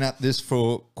you've been at this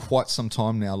for quite some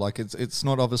time now. Like it's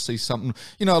not obviously something,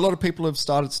 you know, a lot of people have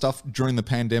started stuff during the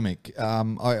pandemic.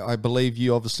 I believe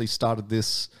you obviously started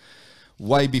this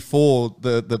way before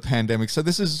the pandemic. So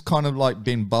this has kind of like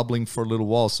been bubbling for a little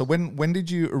while. So when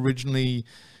did you originally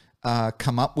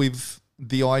come up with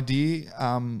the idea?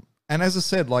 And as I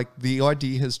said, like the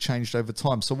idea has changed over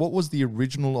time. So what was the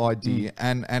original idea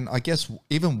and I guess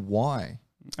even why?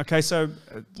 Okay, so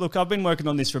look, I've been working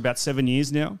on this for about 7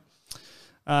 years now.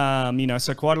 You know,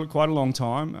 so quite a long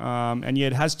time. And yeah,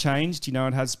 it has changed. You know,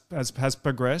 it has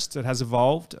progressed. It has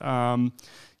evolved.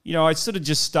 You know, I sort of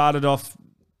just started off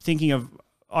thinking of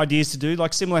ideas to do,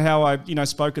 like similar how I, you know,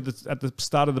 spoke at the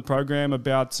start of the program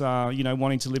about, you know,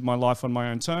 wanting to live my life on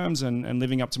my own terms and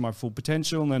living up to my full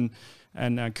potential and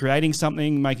creating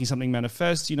something, making something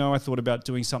manifest. You know, I thought about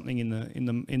doing something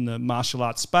in the martial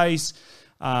arts space.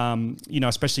 You know,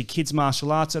 especially kids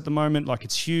martial arts at the moment, like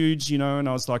it's huge, you know, and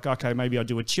I was like, okay, maybe I'll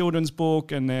do a children's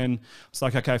book. And then it's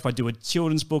like, okay, if I do a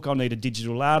children's book, I'll need a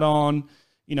digital add-on,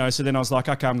 you know, so then I was like,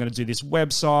 okay, I'm going to do this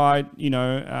website, you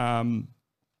know,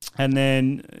 and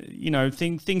then, you know,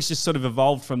 things just sort of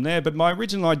evolved from there. But my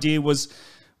original idea was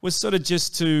sort of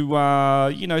just to,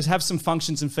 you know, have some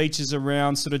functions and features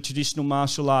around sort of traditional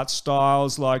martial arts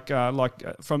styles, like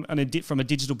from a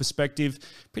digital perspective,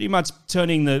 pretty much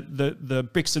turning the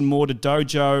bricks and mortar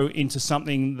dojo into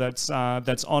something that's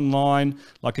online,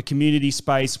 like a community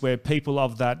space where people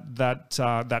of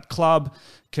that club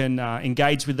can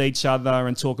engage with each other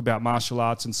and talk about martial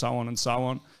arts and so on and so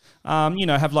on. You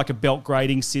know, have like a belt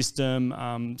grading system,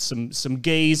 some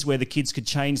gis where the kids could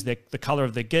change the color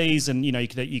of their gis, and you know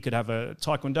you could have a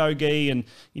taekwondo gi, and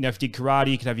you know if you did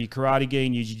karate, you could have your karate gi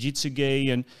and your jiu-jitsu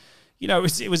gi, and you know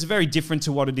it was very different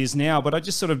to what it is now. But I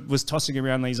just sort of was tossing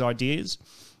around these ideas,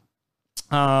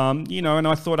 you know, and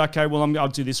I thought, okay, well I'll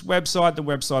do this website. The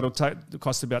website will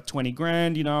cost about 20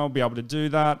 grand. You know, I'll be able to do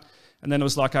that. And then it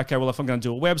was like, okay, well, if I'm going to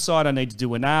do a website, I need to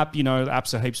do an app. You know,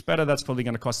 apps are heaps better. That's probably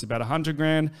going to cost about 100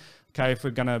 grand. Okay, if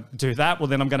we're going to do that, well,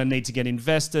 then I'm going to need to get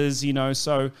investors, you know.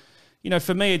 So, you know,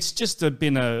 for me, it's just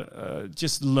been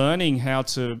just learning how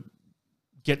to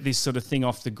get this sort of thing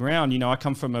off the ground. You know, I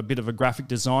come from a bit of a graphic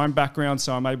design background,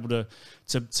 so I'm able to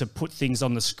put things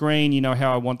on the screen, you know,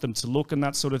 how I want them to look and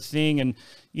that sort of thing. And,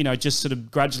 you know, just sort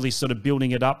of gradually sort of building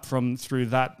it up through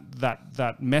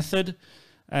that method.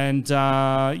 And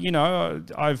you know,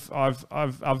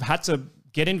 I've had to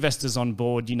get investors on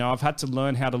board. You know, I've had to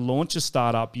learn how to launch a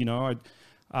startup. You know,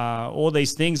 all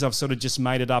these things I've sort of just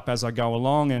made it up as I go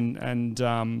along, and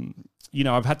you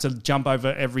know, I've had to jump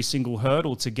over every single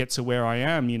hurdle to get to where I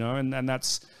am. You know, and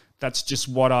that's just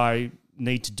what I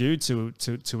need to do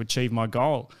to achieve my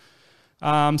goal.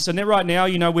 So right now,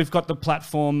 you know, we've got the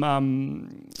platform.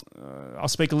 I'll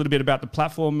speak a little bit about the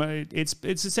platform. It's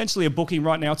essentially a booking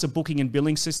right now. It's a booking and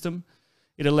billing system.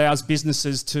 It allows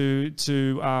businesses to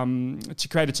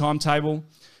create a timetable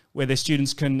where their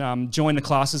students can join the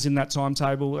classes in that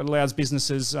timetable. It allows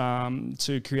businesses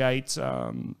to create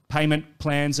payment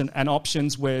plans and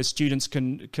options where students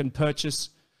can purchase.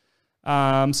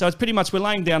 So it's pretty much we're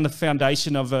laying down the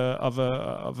foundation of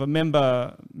a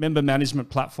member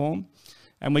management platform.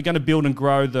 And we're going to build and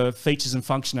grow the features and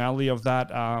functionality of that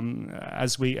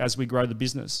as we grow the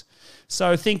business.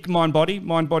 So think MindBody.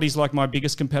 MindBody's like my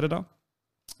biggest competitor.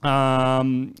 You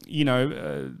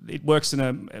know,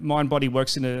 MindBody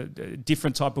works in a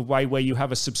different type of way where you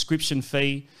have a subscription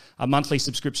fee, a monthly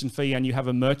subscription fee, and you have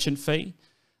a merchant fee.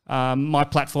 My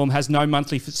platform has no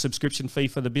monthly subscription fee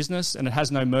for the business, and it has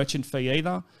no merchant fee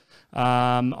either.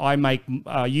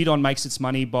 UDON makes its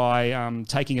money by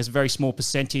taking a very small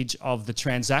percentage of the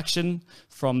transaction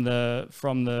from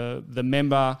the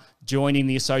member joining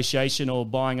the association or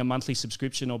buying a monthly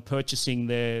subscription or purchasing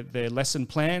their lesson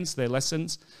plans, their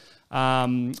lessons.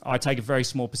 I take a very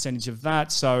small percentage of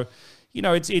that. So, you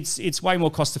know, it's way more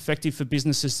cost effective for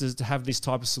businesses to have this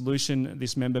type of solution,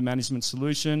 this member management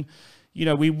solution. You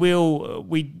know,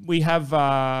 we have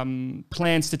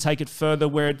plans to take it further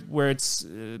where it's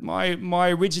my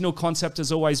original concept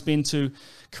has always been to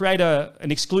create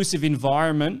an exclusive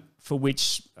environment for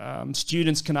which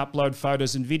students can upload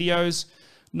photos and videos,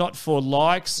 not for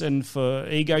likes and for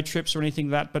ego trips or anything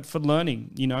like that, but for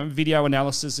learning. You know, video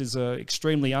analysis is an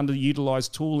extremely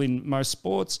underutilized tool in most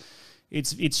sports.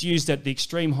 It's used at the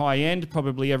extreme high end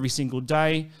probably every single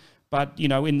day. but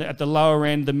at the lower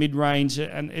end, the mid range,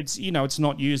 and it's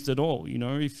not used at all.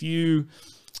 If you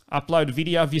upload a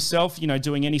video of yourself,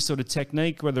 doing any sort of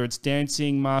technique, whether it's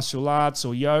dancing, martial arts,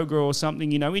 or yoga or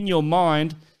something, in your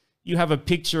mind, you have a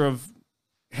picture of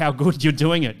how good you're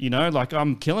doing it, like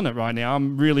I'm killing it right now.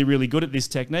 I'm really, really good at this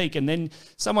technique. And then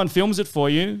someone films it for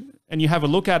you and you have a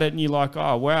look at it and you're like,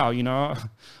 oh, wow,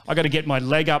 I got to get my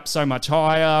leg up so much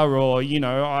higher, or,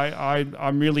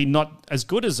 I'm really not as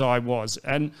good as I was.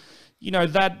 And,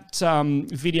 that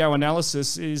video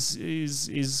analysis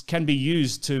is can be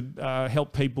used to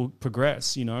help people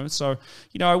progress, So,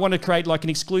 I want to create like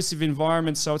an exclusive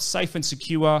environment so it's safe and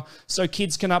secure, so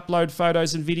kids can upload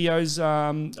photos and videos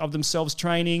of themselves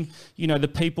training.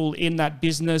 The people in that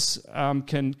business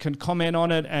can comment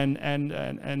on it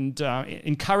and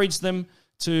encourage them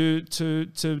to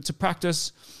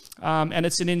practice. And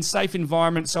it's in safe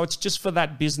environment, so it's just for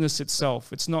that business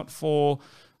itself. It's not for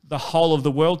the whole of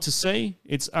the world to see.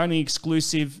 It's only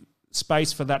exclusive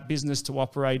space for that business to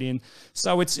operate in.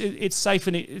 So it's safe,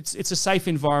 and it's a safe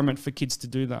environment for kids to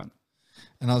do that.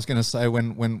 And I was going to say,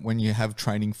 when you have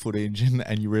training footage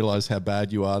and you realize how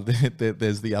bad you are,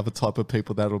 there's the other type of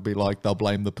people that'll be like, they'll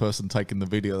blame the person taking the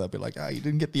video. They'll be like, oh, you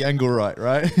didn't get the angle right?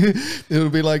 It'll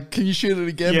be like, can you shoot it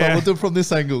again? Yeah. But we'll do it from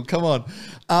this angle. Come on.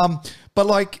 But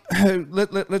like,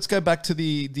 let's go back to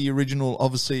the original,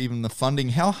 obviously even the funding.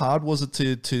 How hard was it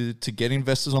to get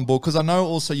investors on board? Because I know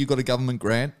also you got a government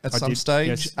grant at some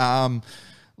stage. Yes.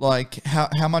 Like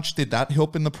how much did that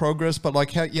help in the progress? But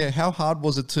like how hard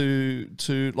was it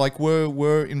to like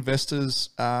were investors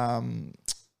kind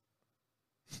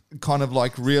of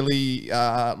like really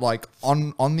like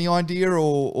on the idea,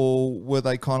 or were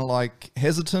they kind of like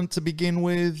hesitant to begin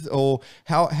with, or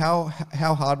how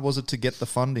hard was it to get the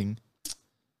funding?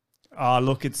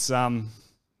 Look, it's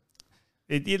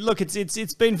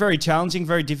it's been very challenging,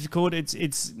 very difficult. It's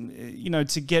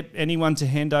to get anyone to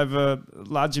hand over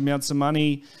large amounts of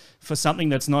money for something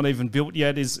that's not even built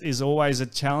yet is always a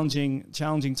challenging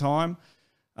time.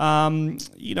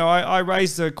 I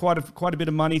raised quite a bit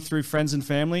of money through friends and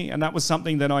family, and that was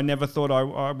something that I never thought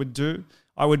I would do.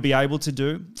 I would be able to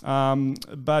do,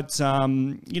 but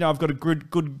I've got a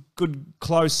good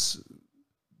close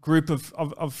group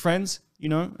of friends,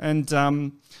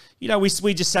 and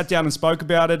we just sat down and spoke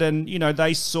about it, and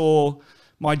they saw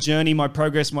my journey, my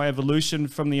progress, my evolution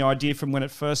from the idea from when it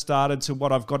first started to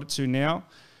what I've got it to now.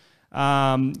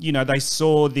 They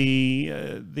saw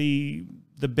the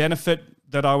benefit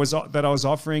that I was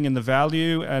offering and the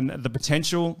value and the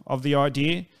potential of the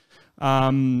idea.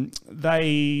 They're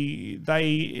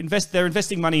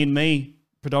investing money in me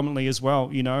predominantly as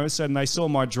well, so, and they saw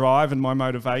my drive and my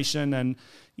motivation, and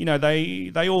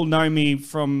they all know me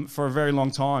for a very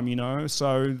long time,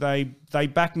 so they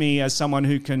back me as someone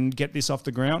who can get this off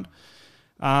the ground.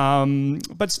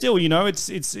 But still,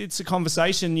 it's a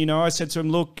conversation. I said to him,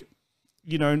 look,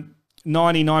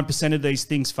 99% of these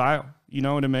things fail. You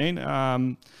know what I mean?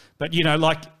 But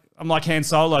I'm like Han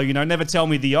Solo, never tell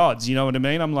me the odds. You know what I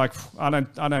mean? I'm like, I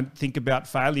don't think about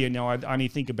failure. I only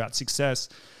think about success.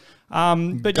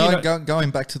 But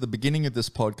going back to the beginning of this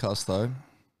podcast, though,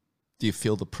 do you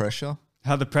feel the pressure?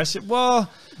 How the pressure? Well,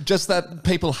 just that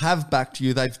people have backed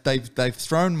you. They've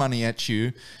thrown money at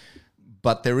you,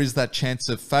 but there is that chance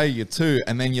of failure too.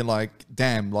 And then you're like,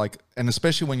 damn, like, and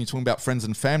especially when you're talking about friends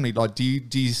and family, like, do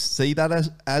you see that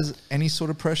as any sort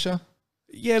of pressure?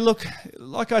 Yeah, look,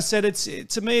 like I said,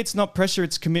 to me, it's not pressure,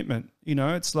 it's commitment.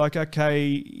 It's like,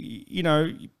 okay,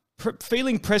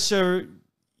 feeling pressure,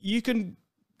 you can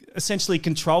essentially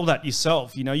control that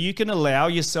yourself. You can allow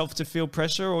yourself to feel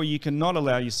pressure, or you can not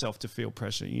allow yourself to feel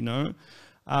pressure.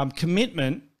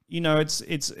 Commitment, I'm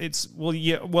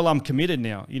committed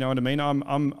now. You know what I mean?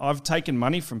 I've taken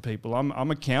money from people.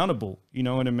 I'm accountable. You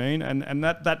know what I mean? And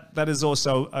that is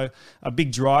also a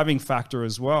big driving factor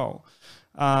as well.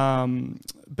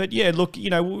 But yeah, look,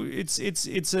 it's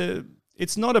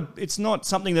not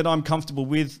something that I'm comfortable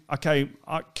with. Okay,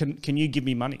 can you give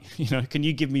me money? Can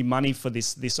you give me money for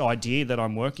this idea that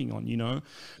I'm working on?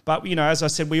 But as I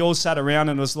said, we all sat around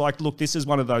and it was like, look, this is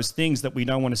one of those things that we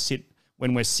don't want to sit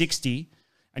when we're 60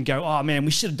 and go, oh man,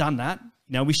 we should have done that.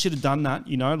 We should have done that.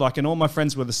 And all my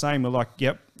friends were the same. We're like,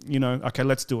 yep, okay,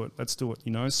 let's do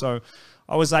it. So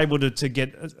I was able to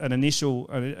get an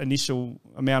initial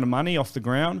amount of money off the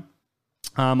ground.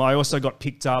 I also got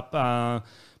picked up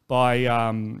by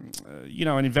an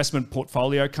investment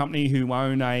portfolio company who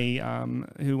own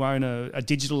a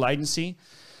digital agency.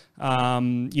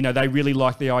 They really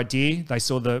liked the idea. They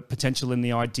saw the potential in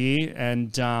the idea,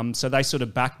 and so they sort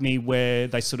of backed me, where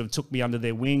they sort of took me under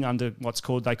their wing, under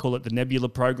they call it the Nebula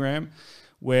program,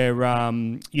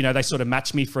 they sort of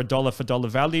match me for $1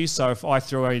 value. So if I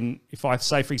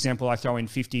say, for example, I throw in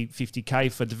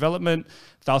 50K for development,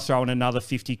 they'll throw in another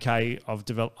 50K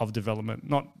of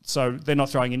development. So they're not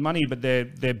throwing in money, but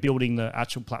they're building the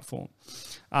actual platform.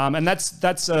 And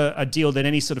that's a deal that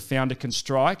any sort of founder can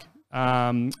strike,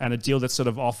 and a deal that's sort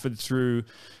of offered through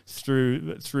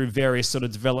various sort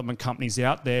of development companies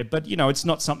out there. But it's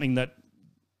not something that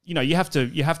you have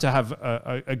to have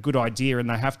a good idea, and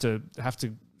they have to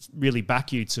really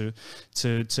back you to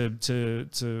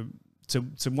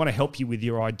want to help you with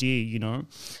your idea.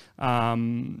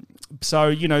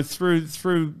 So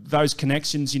through those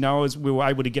connections, as we were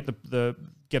able to get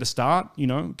get a start,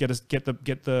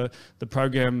 get the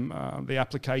program, the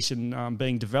application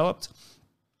being developed.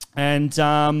 And,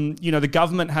 the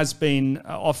government has been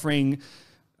offering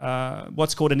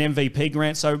what's called an MVP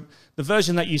grant. So the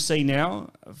version that you see now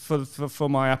for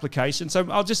my application. So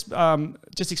I'll just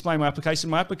explain my application.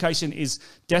 My application is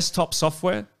desktop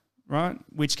software, right,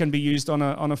 which can be used on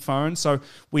a phone. So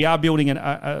we are building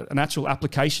an actual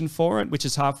application for it, which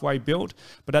is halfway built.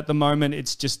 But at the moment,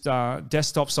 it's just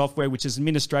desktop software, which is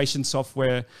administration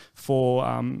software for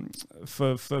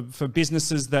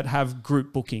businesses that have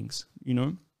group bookings,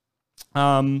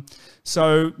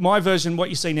 So my version, what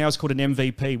you see now, is called an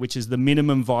MVP, which is the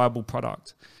minimum viable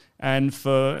product. And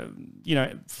for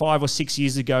 5 or 6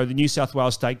 years ago, the New South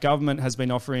Wales state government has been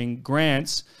offering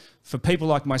grants for people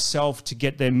like myself to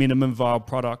get their minimum viable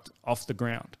product off the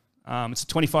ground. It's a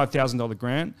 $25,000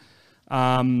 grant.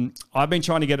 I've been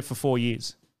trying to get it for 4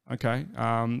 years. Okay,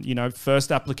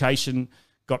 first application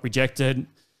got rejected.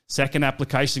 Second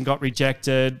application got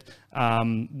rejected,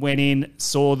 went in,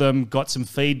 saw them, got some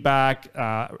feedback,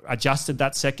 adjusted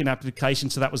that second application.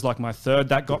 So that was like my third,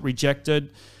 that got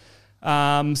rejected. So,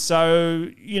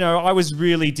 I was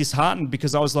really disheartened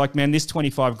because I was like, man, this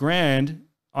 25 grand,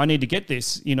 I need to get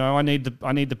this, I need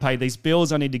to pay these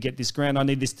bills. I need to get this grant. I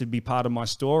need this to be part of my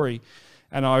story.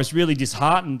 And I was really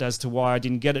disheartened as to why I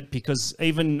didn't get it, because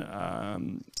even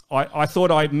I thought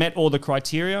I met all the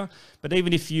criteria, but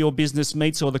even if your business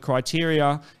meets all the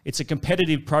criteria, it's a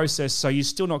competitive process, so you're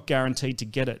still not guaranteed to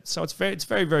get it. So it's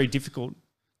very, very difficult.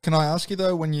 Can I ask you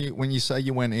though, when you say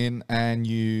you went in and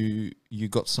you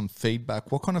got some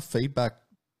feedback, what kind of feedback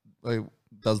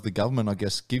does the government, I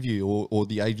guess, give you, or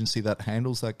the agency that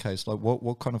handles that case? Like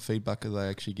what kind of feedback are they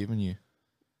actually giving you?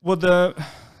 Well, the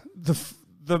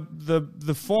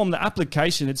form, the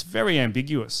application, it's very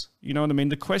ambiguous. You know what I mean?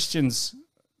 The questions,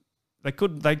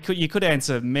 you could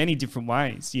answer many different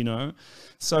ways,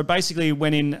 So basically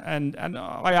went in and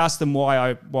I asked them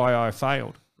why I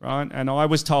failed, right? And I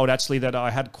was told actually that I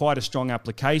had quite a strong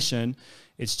application.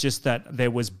 It's just that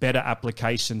there was better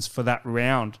applications for that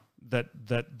round that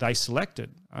they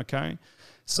selected, okay?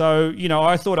 So,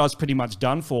 I thought I was pretty much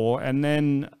done for. And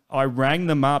then I rang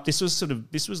them up. This was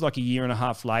like a year and a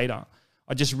half later.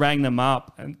 I just rang them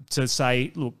up to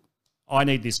say, look, I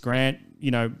need this grant.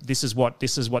 This is what the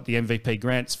MVP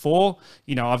grant's for.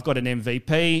 I've got an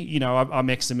MVP. I'm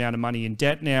X amount of money in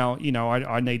debt now.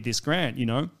 I need this grant.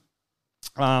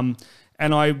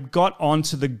 And I got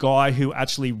onto the guy who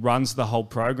actually runs the whole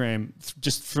program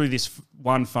just through this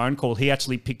one phone call. He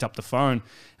actually picked up the phone.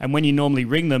 And when you normally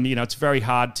ring them, it's very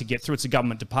hard to get through. It's a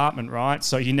government department, right?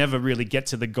 So you never really get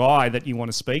to the guy that you want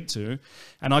to speak to.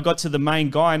 And I got to the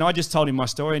main guy and I just told him my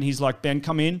story. And he's like, Ben,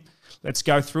 come in. Let's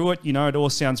go through it. It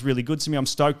all sounds really good to me. I'm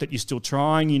stoked that you're still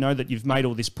trying, that you've made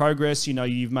all this progress,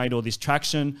 you've made all this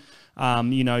traction.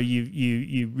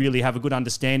 You really have a good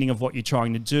understanding of what you're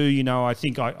trying to do. I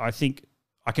think I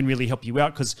can really help you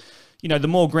out because, the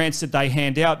more grants that they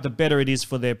hand out, the better it is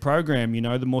for their program.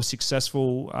 The more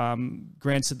successful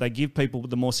grants that they give people,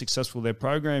 the more successful their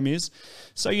program is.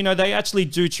 So, they actually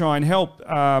do try and help.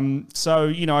 So,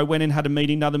 I went and had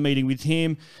another meeting with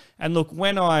him. And look,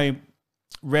 when I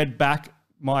read back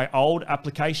my old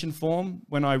application form,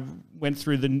 when I went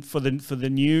through for the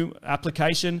new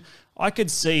application, I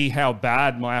could see how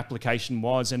bad my application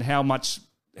was and how much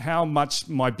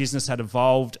my business had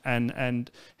evolved and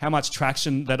how much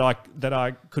traction that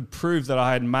I could prove that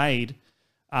I had made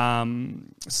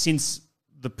since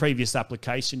the previous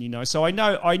application. So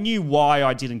I knew why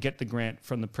I didn't get the grant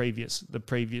from the previous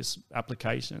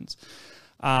applications.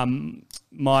 Are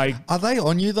they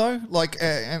on you though? Like,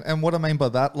 and what I mean by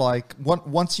that, like,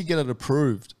 once you get it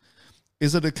approved,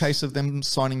 is it a case of them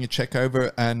signing your check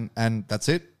over and that's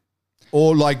it?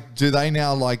 Or like, do they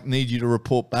now like need you to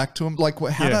report back to them? Like,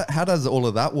 how does all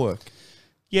of that work?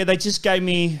 Yeah, they just gave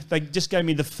me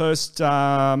the first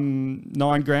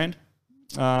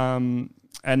 $9,000,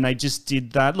 and they just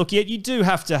did that. Look, you do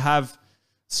have to have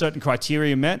certain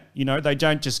criteria met. You know, they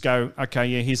don't just go, okay,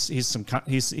 yeah, here's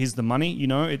the money. You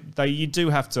know, you do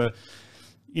have to,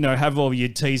 you know, have all your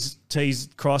T's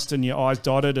crossed and your I's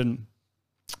dotted, and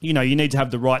you know, you need to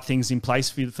have the right things in place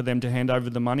for them to hand over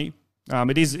the money.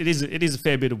 It is a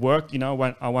fair bit of work. You know,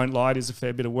 I won't lie, it is a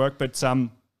fair bit of work. But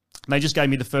they just gave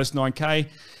me the first 9K,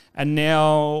 and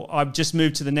now I've just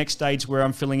moved to the next stage where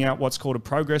I'm filling out what's called a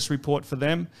progress report for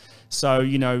them. So,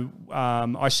 you know,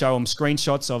 I show them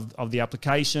screenshots of the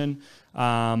application,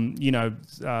 you know,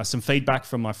 some feedback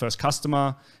from my first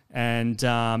customer, and,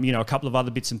 you know, a couple of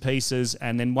other bits and pieces.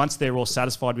 And then once they're all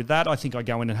satisfied with that, I think I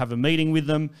go in and have a meeting with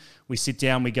them. We sit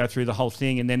down, we go through the whole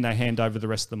thing, and then they hand over the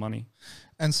rest of the money.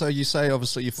 And so you say,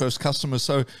 obviously, your first customer.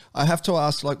 So I have to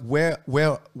ask, like, where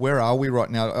are we right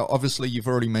now? Obviously, you've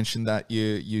already mentioned that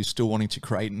you're still wanting to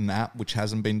create an app, which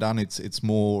hasn't been done. It's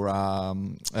more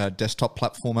a desktop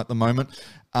platform at the moment.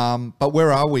 But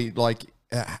where are we? Like,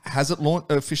 has it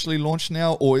officially launched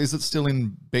now, or is it still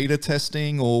in beta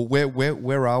testing, or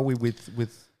where are we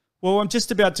with? Well, I'm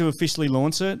just about to officially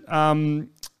launch it.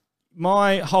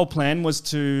 My whole plan was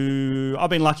I've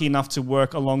been lucky enough to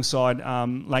work alongside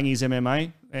Langy's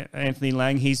MMA, Anthony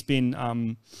Lang. He's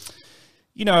been,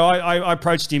 you know, I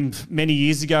approached him many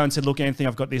years ago and said, look, Anthony,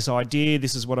 I've got this idea.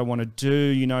 This is what I want to do.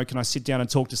 You know, can I sit down and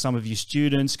talk to some of your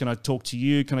students? Can I talk to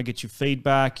you? Can I get your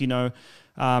feedback? You know,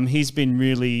 he's been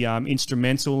really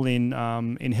instrumental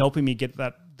in helping me get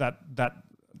that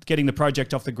getting the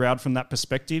project off the ground from that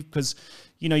perspective, because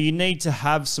you know, you need to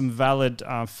have some valid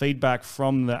feedback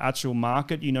from the actual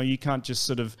market. You know, you can't just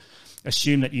sort of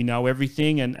assume that you know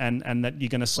everything and that you're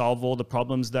going to solve all the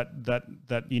problems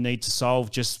that you need to solve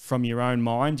just from your own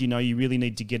mind. You know, you really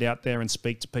need to get out there and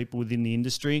speak to people within the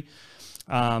industry.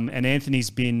 And Anthony's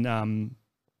been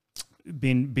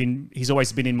he's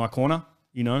always been in my corner,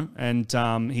 you know, and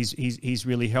he's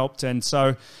really helped. And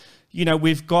so, you know,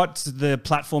 we've got the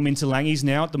platform into Langy's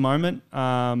now at the moment.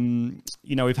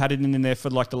 You know, we've had it in there for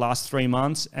like the last 3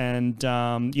 months. And,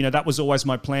 you know, that was always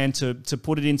my plan to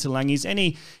put it into Langy's.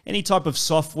 Any type of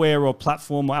software or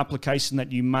platform or application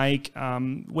that you make,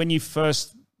 when you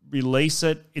first release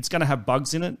it, it's going to have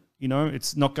bugs in it. You know,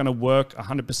 it's not going to work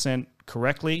 100%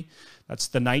 correctly. That's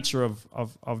the nature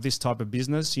of this type of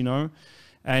business, you know.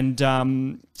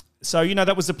 And so, you know,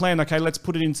 that was the plan. Okay, let's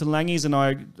put it into Langy's. And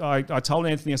I told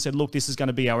Anthony, I said, look, this is going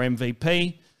to be our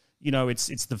MVP. You know, it's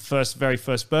the very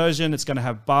first version. It's going to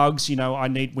have bugs. You know,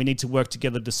 we need to work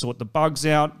together to sort the bugs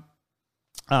out.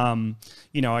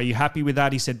 You know, are you happy with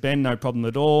that? He said, Ben, no problem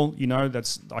at all. You know,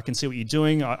 I can see what you're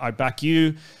doing. I back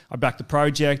you. I back the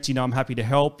project. You know, I'm happy to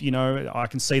help. You know, I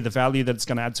can see the value that it's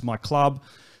going to add to my club.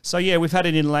 So yeah, we've had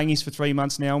it in Langy's for 3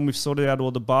 months now, and we've sorted out all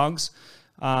the bugs.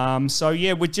 So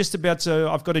yeah, we're just about to,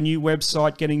 I've got a new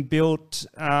website getting built.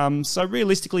 So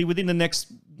realistically within the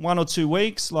next 1 or 2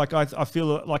 weeks, like I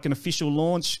feel like an official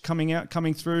launch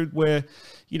coming through where,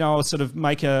 you know, I'll sort of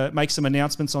make some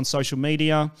announcements on social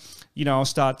media. You know, I'll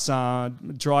start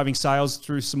driving sales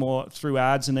through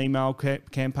ads and email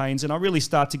campaigns. And I really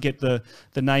start to get the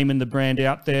name and the brand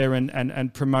out there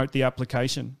and promote the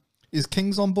application. Is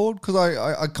Kings on board? Because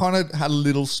I kind of had a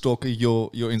little stalk of your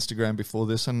Instagram before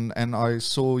this, and I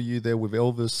saw you there with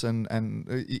Elvis, and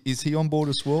is he on board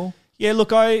as well? Yeah,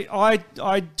 look, I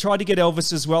tried to get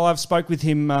Elvis as well. I've spoke with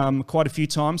him quite a few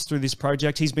times through this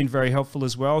project. He's been very helpful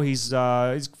as well. He's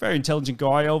a very intelligent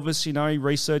guy, Elvis. You know, he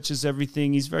researches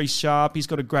everything. He's very sharp. He's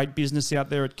got a great business out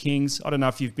there at Kings. I don't know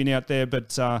if you've been out there,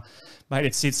 but mate,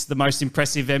 it's the most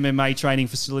impressive MMA training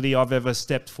facility I've ever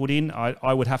stepped foot in.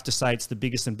 I would have to say it's the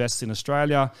biggest and best in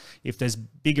Australia. If there's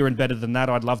bigger and better than that,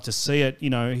 I'd love to see it.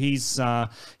 You know, he's a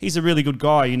really good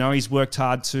guy. You know, he's worked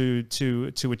hard to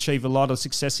achieve a lot of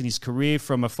success in his career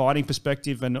from a fighting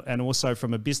perspective and also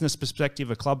from a business perspective,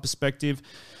 a club perspective.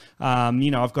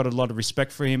 You know, I've got a lot of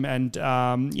respect for him, and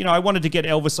you know, I wanted to get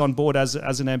Elvis on board as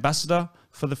an ambassador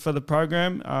for the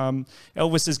program.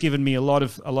 Elvis has given me a lot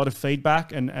of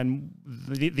feedback and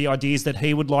the ideas that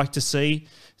he would like to see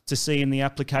in the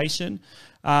application.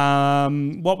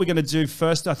 What we're going to do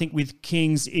first, I think, with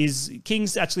Kings is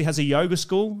Kings actually has a yoga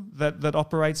school that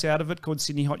operates out of it called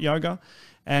Sydney Hot Yoga.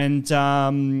 And you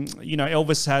know,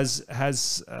 Elvis has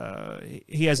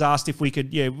asked if we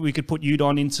could put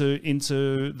Udon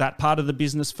into that part of the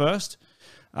business first,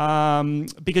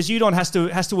 because Udon has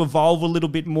to evolve a little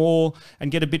bit more and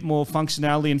get a bit more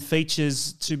functionality and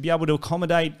features to be able to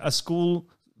accommodate a school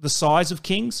the size of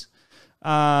Kings.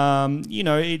 You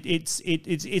know,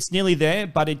 it's nearly there,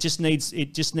 but it needs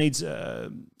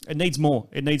more.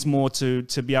 It needs more to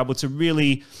be able to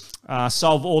really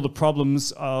solve all the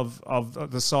problems of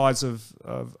the size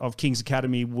of King's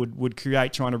Academy would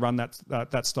create trying to run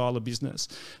that style of business.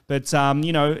 But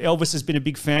Elvis has been a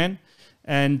big fan,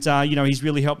 and he's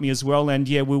really helped me as well. And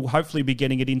yeah, we'll hopefully be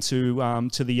getting it into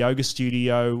to the yoga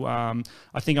studio.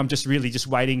 I think I'm just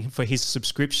waiting for his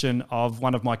subscription of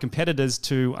one of my competitors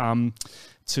to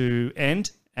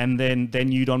end. And then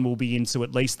Udon will be into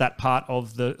at least that part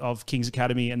of King's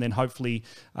Academy, and then hopefully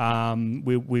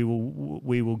we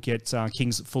will get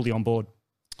King's fully on board.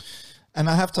 And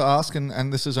I have to ask,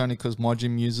 and this is only because my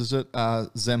gym uses it,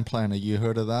 Zen Planner. You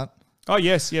heard of that? Oh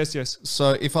yes.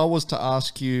 So if I was to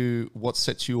ask you what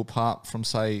sets you apart from,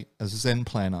 say, a Zen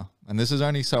Planner, and this is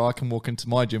only so I can walk into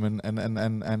my gym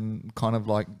and kind of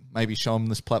like maybe show them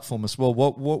this platform as well.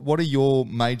 What are your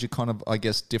major kind of, I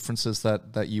guess, differences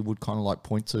that you would kind of like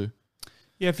point to?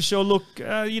 Yeah, for sure. Look,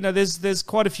 there's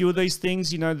quite a few of these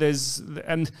things.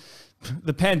 And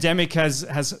the pandemic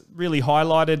has really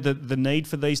highlighted the need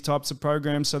for these types of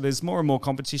programs. So there's more and more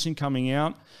competition coming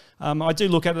out. I do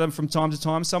look at them from time to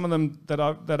time. Some of them that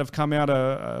have come out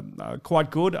are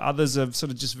quite good. Others are sort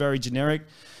of just very generic.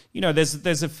 There's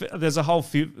a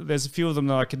few of them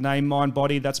that I could name.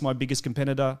 MindBody, that's my biggest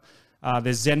competitor.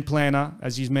 There's Zen Planner,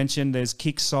 as you mentioned. There's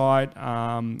Kicksite.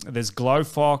 There's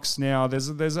GlowFox. Now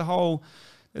there's a whole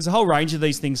range of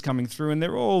these things coming through, and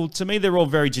they're all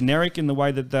very generic in the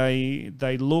way that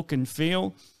they look and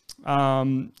feel.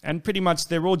 And pretty much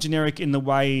they're all generic in the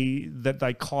way that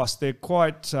they cost. They're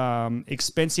quite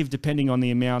expensive depending on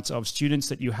the amount of students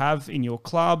that you have in your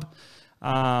club.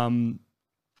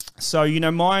 So, say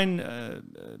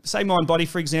MindBody,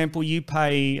 for example, you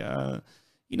pay,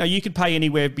 you could pay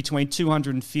anywhere between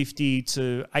 $250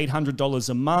 to $800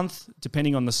 a month,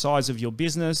 depending on the size of your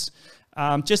business,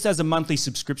 just as a monthly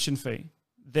subscription fee.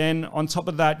 Then on top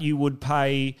of that, you would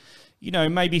pay,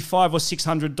 maybe $500 or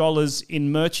 $600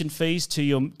 in merchant fees to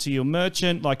your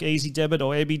merchant, like Easy Debit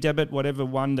or Ebby Debit, whatever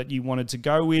one that you wanted to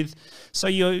go with. So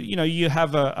you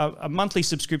have a monthly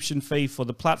subscription fee for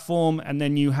the platform, and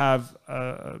then you have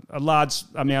a large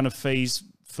amount of fees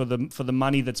for the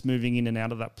money that's moving in and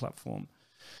out of that platform.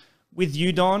 With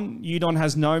Udon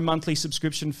has no monthly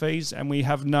subscription fees, and we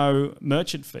have no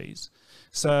merchant fees.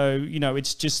 So,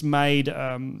 it's just made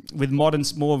with more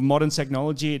modern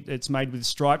technology. It's made with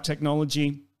Stripe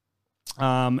technology.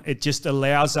 It just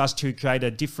allows us to create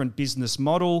a different business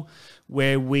model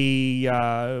where we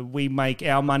make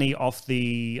our money off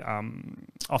the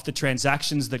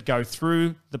transactions that go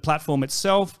through the platform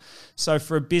itself. So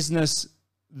for a business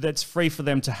that's free for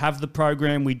them to have the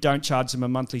program, we don't charge them a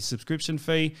monthly subscription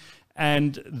fee.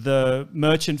 And the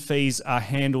merchant fees are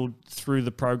handled through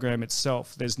the program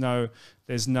itself. There's no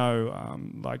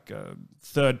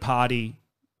third party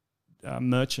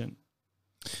merchant.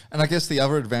 And I guess the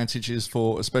other advantage is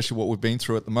for, especially what we've been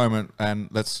through at the moment, and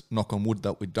let's knock on wood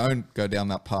that we don't go down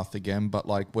that path again, but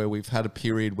like where we've had a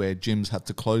period where gyms had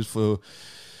to close for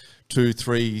 2,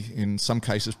 3, in some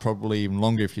cases probably even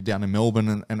longer if you're down in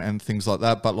Melbourne and things like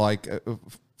that. But like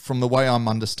from the way I'm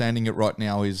understanding it right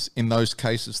now is in those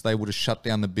cases, they would have shut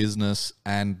down the business,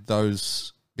 and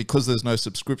because there's no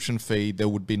subscription fee, there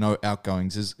would be no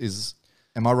outgoings.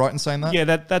 Am I right in saying that? Yeah,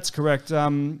 that's correct.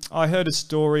 I heard a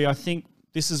story. I think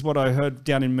this is what I heard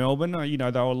down in Melbourne. They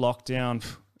were locked down.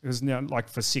 It was now like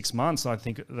for 6 months. I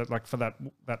think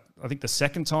that I think the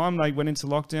second time they went into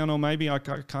lockdown, or maybe I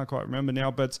can't quite remember now.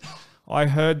 But I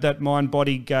heard that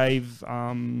MindBody gave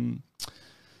all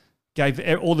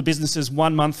the businesses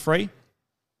 1 month free,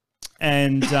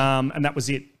 and that was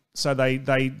it. So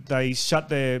they shut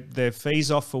their fees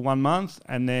off for 1 month,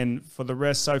 and then for the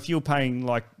rest. So if you're paying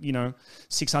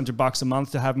 $600 a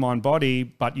month to have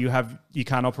MindBody, but you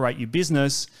can't operate your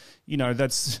business,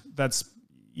 that's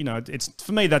it's,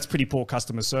 for me, that's pretty poor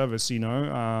customer service.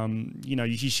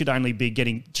 You should only be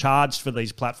getting charged for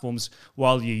these platforms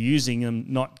while you're using them,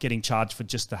 not getting charged for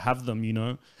just to have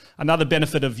them. Another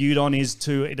benefit of Udon is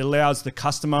it allows the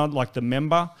customer, like the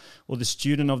member or the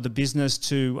student of the business,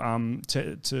 to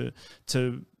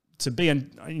be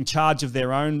in charge of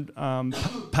their own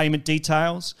payment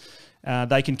details.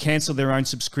 They can cancel their own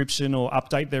subscription or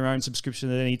update their own subscription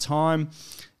at any time.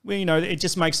 Well, it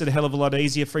just makes it a hell of a lot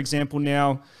easier. For example,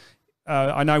 now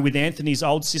I know with Anthony's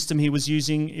old system he was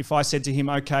using, if I said to him,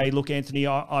 okay, look, Anthony,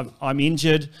 I'm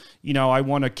injured, I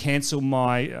want to cancel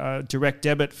my direct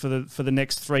debit for the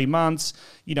next 3 months,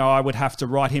 I would have to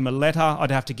write him a letter. I'd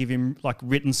have to give him like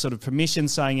written sort of permission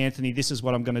saying, Anthony, this is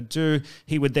what I'm going to do.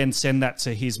 He would then send that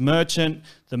to his merchant.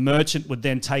 The merchant would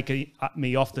then take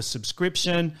me off the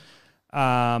subscription.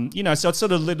 So it's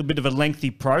sort of a little bit of a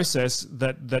lengthy process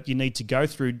that you need to go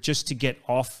through just to get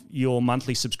off your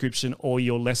monthly subscription or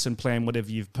your lesson plan, whatever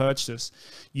you've purchased.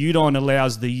 Udon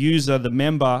allows the user, the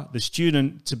member, the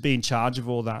student to be in charge of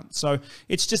all that. So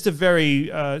it's just a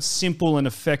very simple and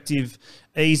effective,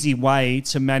 easy way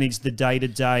to manage the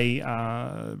day-to-day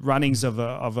runnings of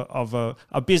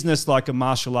a business like a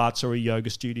martial arts or a yoga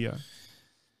studio.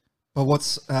 But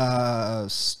what's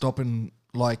stopping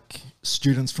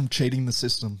students from cheating the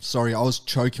system? Sorry, I was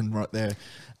choking right there.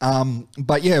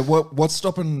 But yeah, what's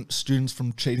stopping students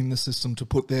from cheating the system to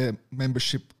put their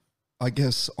membership, I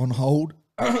guess, on hold?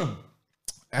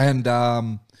 And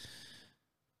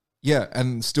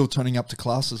and still turning up to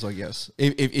classes, I guess,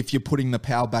 if you're putting the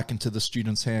power back into the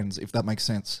students' hands, if that makes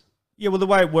sense. Yeah, well, the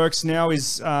way it works now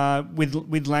is with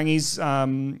Langies,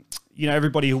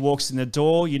 everybody who walks in the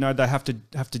door, they have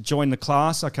to join the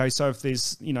class. Okay, so if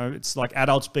there's, it's like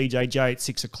adults BJJ at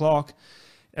 6 o'clock,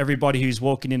 everybody who's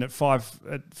walking in at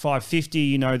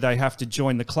 5:50, they have to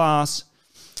join the class.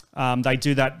 They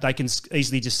do that. They can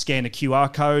easily just scan a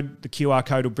QR code. The QR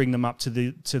code will bring them up to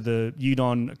the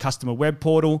Udon customer web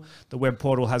portal. The web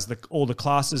portal has all the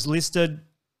classes listed.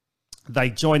 They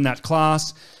join that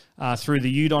class through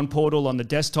the Udon portal on the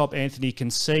desktop. Anthony can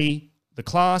see the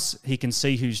class. He can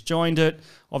see who's joined it.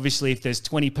 Obviously, if there's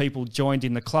 20 people joined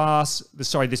in the class,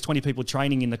 there's 20 people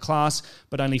training in the class,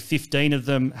 but only 15 of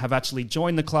them have actually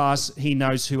joined the class. He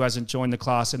knows who hasn't joined the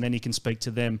class, and then he can speak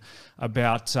to them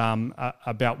about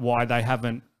why they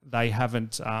haven't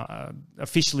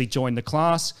officially joined the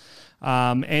class.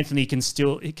 Anthony can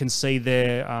see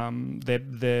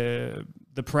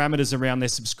the parameters around their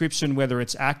subscription, whether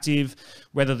it's active,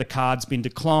 whether the card's been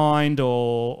declined,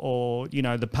 or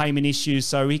the payment issues.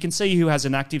 So he can see who has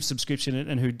an active subscription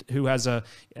and who has an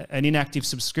inactive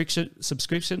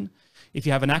subscription. If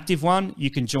you have an active one,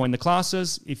 you can join the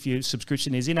classes. If your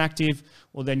subscription is inactive,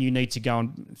 well, then you need to go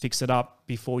and fix it up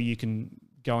before you can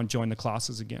go and join the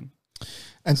classes again.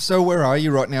 And so where are you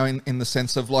right now in the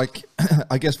sense of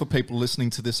I guess for people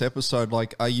listening to this episode,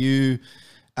 are you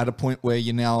at a point where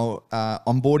you're now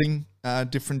onboarding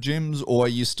different gyms, or are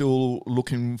you still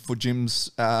looking for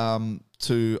gyms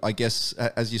to, I guess,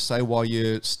 as you say, while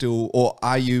you're still, or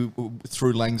are you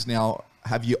through Langs now,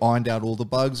 have you ironed out all the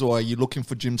bugs, or are you looking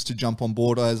for gyms to jump on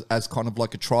board as kind of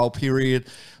like a trial period?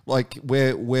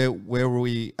 Where are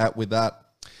we at with that?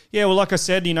 Yeah, well, like I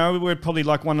said, we're probably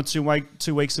 1 or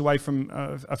 2 weeks away from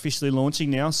officially launching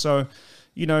now. So,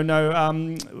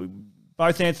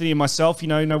 both Anthony and myself,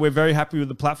 we're very happy with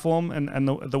the platform and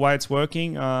the way it's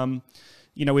working.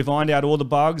 We've ironed out all the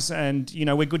bugs, and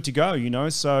we're good to go.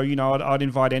 So I'd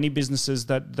invite any businesses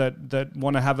that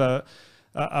want to have a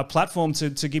platform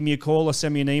to give me a call or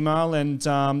send me an email, and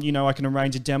I can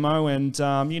arrange a demo, and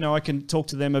I can talk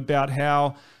to them about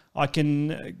how I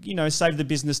can save the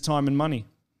business time and money.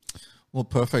 Well,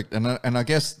 perfect. And I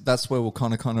guess that's where we'll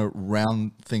kind of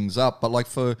round things up. But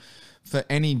for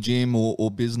any gym or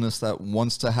business that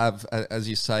wants to have, as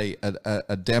you say,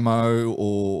 a demo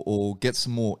or get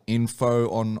some more info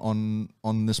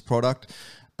on this product,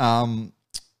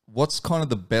 what's kind of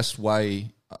the best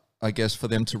way, I guess, for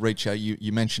them to reach out?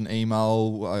 You mentioned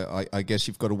email. I guess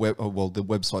you've got a web. Well, the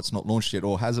website's not launched yet,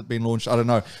 or has it been launched? I don't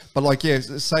know. But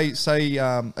say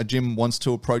a gym wants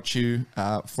to approach you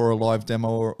for a live demo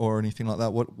or anything like that.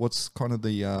 What's kind of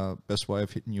the best way of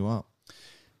hitting you up?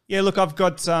 Yeah, look, I've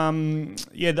got I do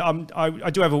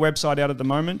have a website out at the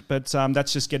moment, but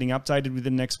that's just getting updated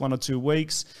within the next 1 or 2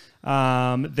 weeks.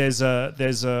 There's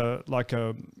a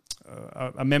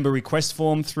member request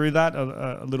form through that,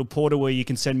 a little portal where you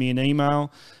can send me an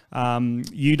email.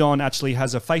 Udon actually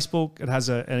has a Facebook. It has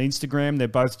an Instagram. They're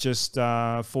both just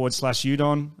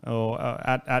 /Udon or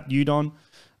at Udon.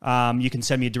 You can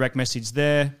send me a direct message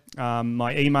there.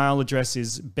 My email address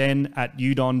is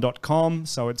ben@udon.com.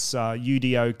 So it's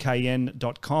udokn.com.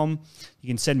 You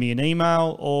can send me an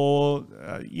email, or,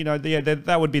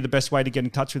 that would be the best way to get in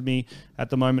touch with me at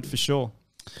the moment for sure.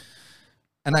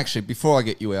 And actually, before I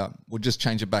get you out, we'll just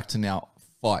change it back to now,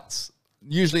 fights.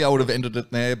 Usually I would have ended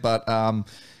it there, but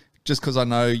just because I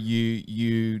know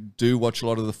you do watch a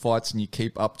lot of the fights and you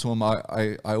keep up to them,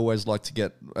 I always like to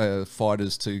get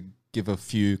fighters to give a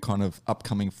few kind of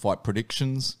upcoming fight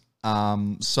predictions.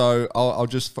 So I'll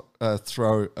just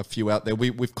throw a few out there.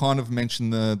 We've kind of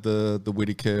mentioned the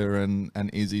Whittaker and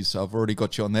Izzy, so I've already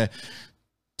got you on there.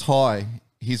 Ty,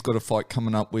 he's got a fight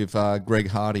coming up with Greg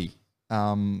Hardy.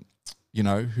 Who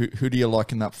do you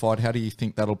like in that fight? How do you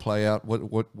think that'll play out?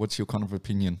 What's your kind of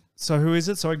opinion? So who is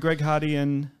it? Sorry, Greg Hardy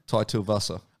and Tai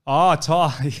Tuivasa. Oh,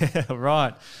 Tai. Yeah,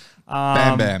 right.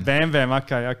 Bam Bam. Bam Bam.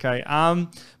 Okay.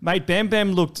 Mate, Bam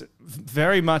Bam looked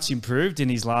very much improved in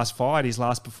his last fight, his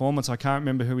last performance. I can't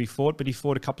remember who he fought, but he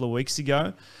fought a couple of weeks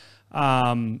ago.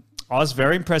 I was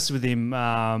very impressed with him.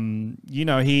 You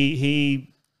know, he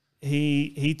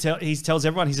tells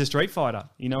everyone he's a street fighter.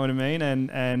 You know what I mean?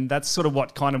 And that's sort of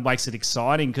what kind of makes it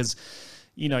exciting, because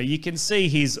you know, you can see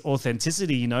his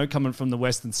authenticity, you know, coming from the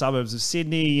western suburbs of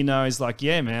Sydney. You know, he's like,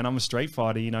 yeah, man, I'm a street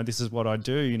fighter. You know, this is what I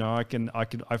do. You know,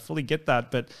 I fully get that.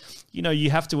 But, you know, you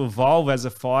have to evolve as a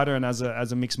fighter and as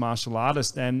a mixed martial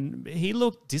artist. And he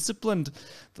looked disciplined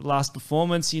the last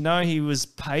performance. You know, he was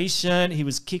patient. He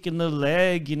was kicking the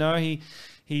leg. You know, he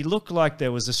looked like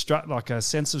there was a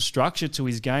sense of structure to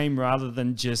his game, rather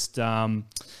than just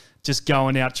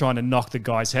going out trying to knock the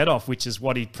guy's head off, which is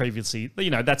what he previously,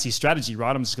 you know, that's his strategy,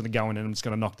 right? I'm just going to go in and I'm just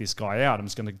going to knock this guy out. I'm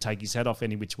just going to take his head off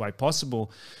any which way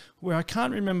possible. Where I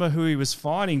can't remember who he was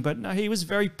fighting, but no, he was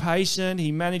very patient.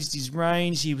 He managed his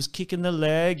range. He was kicking the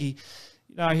leg. He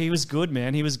was good,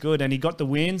 man. He was good, and he got the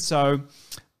win. So,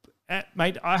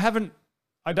 mate, I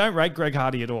don't rate Greg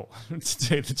Hardy at all, to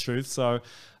tell you the truth. So,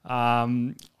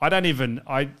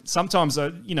 sometimes I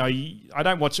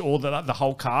don't watch all the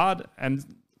whole card, and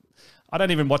I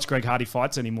don't even watch Greg Hardy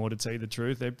fights anymore, to tell you the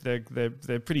truth.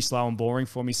 They're pretty slow and boring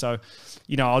for me. So,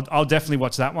 you know, I'll definitely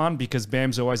watch that one, because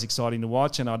Bam's always exciting to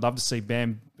watch, and I'd love to see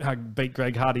Bam beat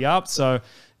Greg Hardy up. So,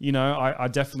 you know, I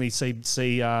definitely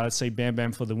see Bam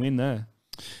Bam for the win there.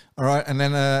 All right, and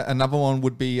then another one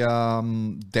would be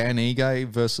Dan Ige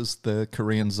versus the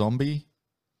Korean Zombie.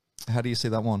 How do you see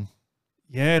that one?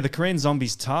 Yeah, the Korean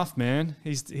Zombie's tough, man.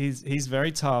 He's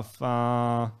very tough.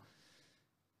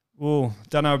 Oh,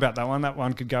 don't know about that one. That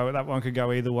one could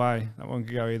go either way.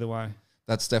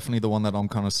 That's definitely the one that I'm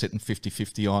kind of sitting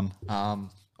 50-50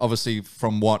 on. Obviously,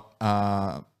 from what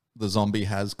the Zombie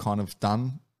has kind of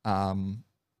done,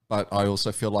 but I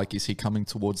also feel like, is he coming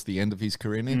towards the end of his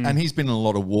career? And he's been in a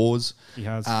lot of wars. He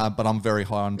has. But I'm very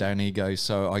high on Dan Ige,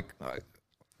 so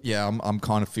I'm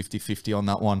kind of 50-50 on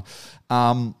that one.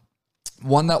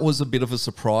 One that was a bit of a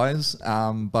surprise,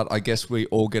 but I guess we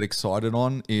all get excited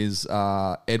on, is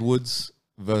Edwards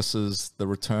versus the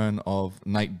return of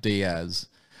Nate Diaz.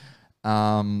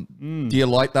 Do you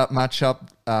like that matchup?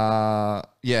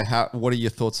 What are your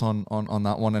thoughts on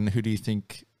that one, and who do you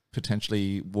think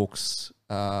potentially walks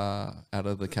out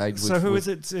of the cage? So who is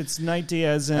it? It's Nate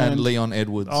Diaz and Leon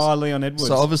Edwards. Oh, Leon Edwards.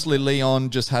 So obviously Leon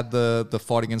just had the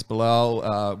fight against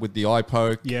Bilal with the eye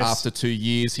poke. Yes. After 2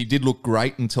 years. He did look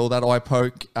great until that eye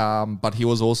poke, but he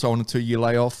was also on a 2-year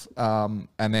layoff. And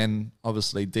then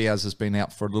obviously Diaz has been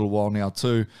out for a little while now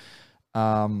too.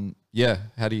 How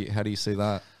do you see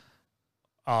that?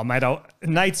 Oh, mate,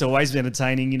 Nate's always been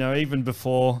entertaining, you know, even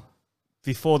before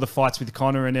the fights with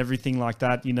Conor and everything like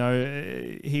that. You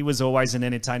know, he was always an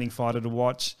entertaining fighter to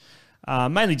watch,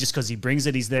 mainly just because he brings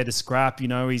it. He's there to scrap, you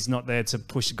know. He's not there to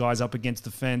push guys up against the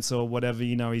fence or whatever,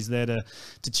 you know. He's there to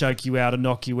choke you out or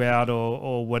knock you out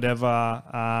or whatever.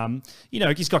 You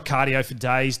know, he's got cardio for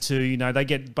days too. You know, they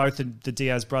get, both the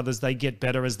Diaz brothers, they get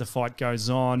better as the fight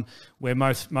goes on, where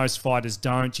most fighters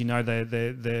don't. You know,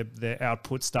 their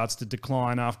output starts to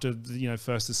decline after, you know,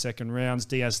 first or second rounds.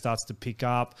 Diaz starts to pick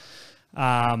up.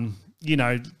 You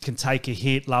know, can take a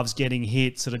hit, loves getting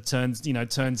hit, sort of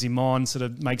turns him on, sort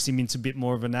of makes him into a bit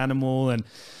more of an animal. And,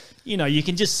 you know, you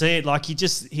can just see it, like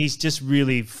he's just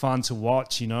really fun to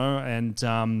watch, you know. And,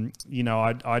 you know,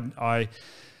 I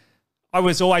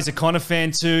was always a Conor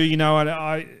fan too, you know, and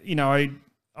I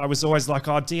was always like,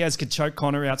 oh, Diaz could choke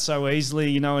Conor out so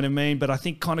easily, you know what I mean? But I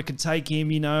think Conor could take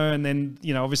him, you know, and then,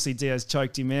 you know, obviously Diaz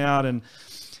choked him out. And,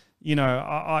 you know,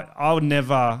 I would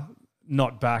never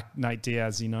not back Nate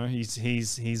Diaz. You know,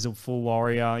 he's a full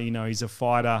warrior. You know, he's a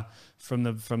fighter from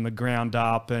the ground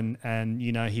up, and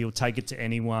you know, he'll take it to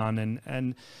anyone.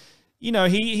 And you know,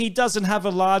 he doesn't have a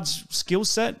large skill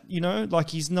set. You know, like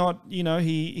he's not. You know,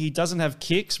 he doesn't have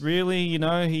kicks really. You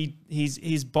know,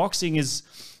 his boxing is.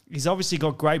 He's obviously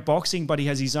got great boxing, but he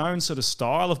has his own sort of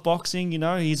style of boxing. You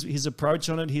know, his approach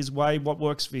on it, his way, what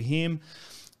works for him.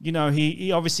 You know,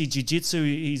 he obviously jiu-jitsu,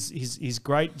 he's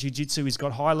great jiu-jitsu. He's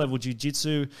got high-level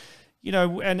jiu-jitsu, you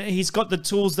know, and he's got the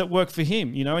tools that work for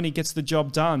him, you know, and he gets the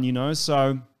job done, you know.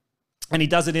 So, and he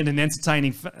does it in an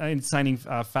entertaining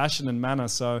fashion and manner.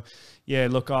 So, yeah,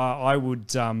 look,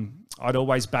 I'd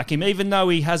always back him, even though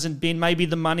he hasn't been, maybe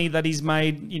the money that he's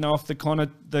made, you know, off the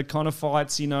Conor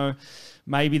fights, you know,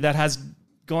 maybe that has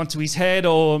gone to his head,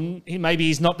 or maybe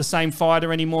he's not the same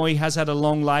fighter anymore. He has had a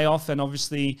long layoff, and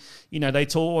obviously, you know, they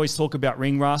always talk about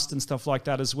ring rust and stuff like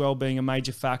that as well being a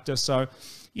major factor. So,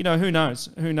 you know, who knows?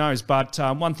 But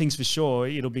one thing's for sure,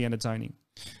 it'll be entertaining.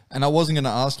 And I wasn't going to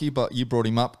ask you, but you brought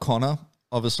him up, Conor.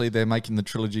 obviously they're making the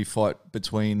trilogy fight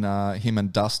between him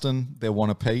and Dustin. They're one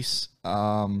apiece.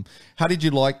 How did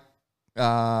you like,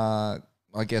 I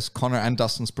guess, Conor and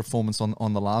Dustin's performance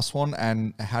on the last one,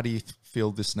 and how do you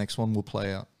feel this next one will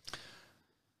play out?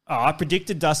 Oh, I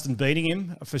predicted Dustin beating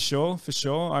him for sure.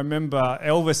 I remember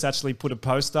Elvis actually put a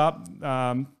post up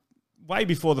way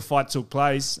before the fight took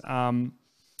place, and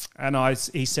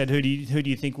he said, "Who do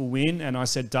you think will win?" And I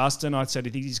said, "Dustin." I said,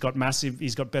 "I think he's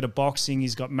got better boxing.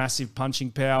 He's got massive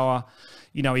punching power.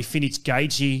 You know, he finished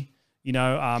Gaethje. You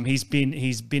know, he's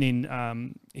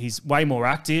way more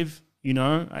active. You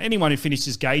know, anyone who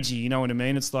finishes Gaethje, you know what I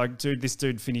mean? It's like, dude, this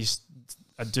dude finished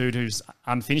a dude who's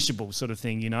unfinishable, sort of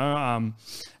thing, you know.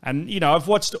 And you know, I've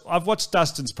watched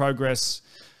Dustin's progress,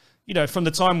 you know, from the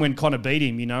time when Conor beat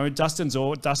him. You know, Dustin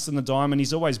the Diamond.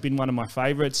 He's always been one of my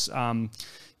favorites.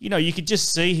 You know, you could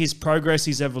just see his progress,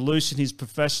 his evolution, his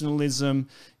professionalism,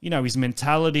 you know, his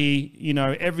mentality, you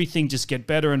know, everything just get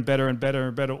better and better and better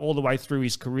and better all the way through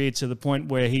his career to the point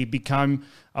where he became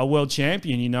a world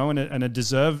champion, you know, and a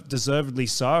deservedly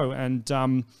so. And,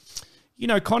 you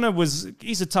know,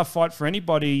 he's a tough fight for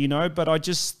anybody, you know, but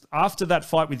after that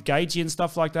fight with Gaethje and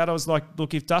stuff like that, I was like,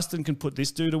 look, if Dustin can put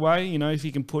this dude away, you know, if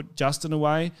he can put Justin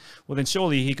away, well, then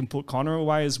surely he can put Conor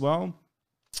away as well.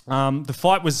 The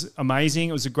fight was amazing.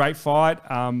 It was a great fight.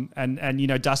 And you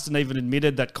know, Dustin even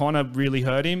admitted that Conor really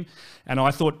hurt him. And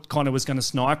I thought Conor was going to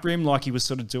sniper him like he was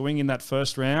sort of doing in that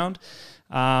first round.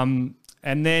 And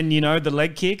then, you know, the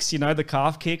leg kicks, you know, the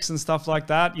calf kicks and stuff like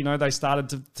that, you know, they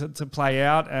started to play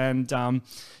out. And,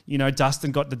 you know,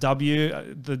 Dustin got the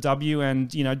W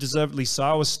and, you know, deservedly so.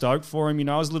 I was stoked for him. You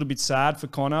know, I was a little bit sad for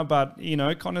Conor, but, you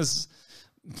know, Conor's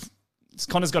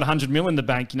got 100 mil in the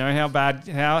bank. You know,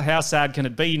 how sad can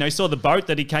it be? You know, you saw the boat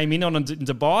that he came in on in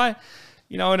Dubai.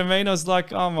 You know what I mean? I was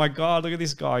like, oh my God, look at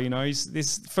this guy. You know, he's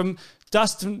this from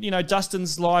Dustin, you know,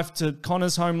 Dustin's life to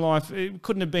Conor's home life. It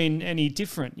couldn't have been any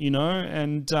different, you know?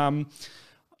 And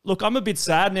look, I'm a bit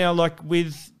sad now, like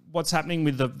with what's happening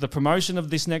with the promotion of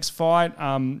this next fight,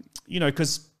 you know,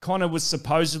 because Conor was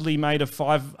supposedly made a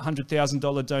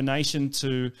 $500,000 donation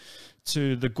to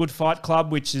the Good Fight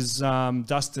Club, which is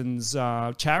Dustin's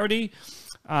charity.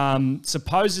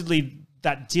 Supposedly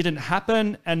that didn't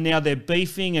happen, and now they're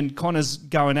beefing, and Conor's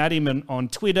going at him on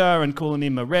Twitter and calling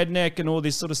him a redneck and all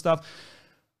this sort of stuff.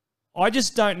 I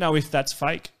just don't know if that's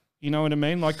fake. You know what I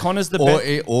mean? Like, Conor's the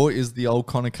best. Or is the old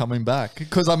Conor coming back?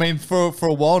 Because, I mean, for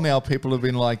a while now, people have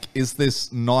been like, is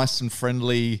this nice and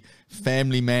friendly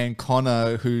family man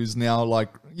Conor who's now like,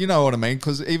 you know what I mean?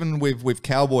 Because even with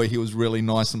Cowboy, he was really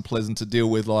nice and pleasant to deal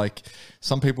with. Like,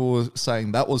 some people were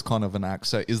saying that was kind of an act.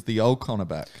 So is the old Conor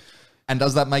back? And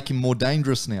does that make him more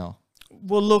dangerous now?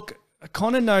 Well, look,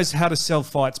 Conor knows how to sell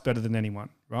fights better than anyone,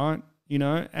 right? You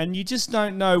know, and you just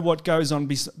don't know what goes on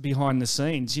behind the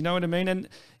scenes. You know what I mean? And,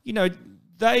 you know,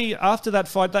 after that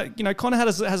fight, you know, Conor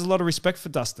has a lot of respect for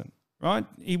Dustin, right?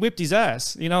 He whipped his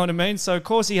ass, you know what I mean? So, of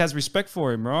course, he has respect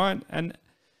for him, right? And,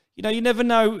 you know, you never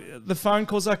know the phone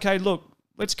calls, okay, look,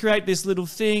 let's create this little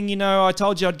thing, you know, I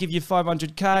told you I'd give you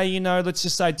 500K, you know, let's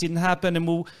just say it didn't happen and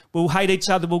we'll hate each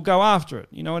other, we'll go after it.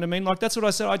 You know what I mean? Like, that's what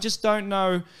I said. I just don't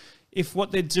know if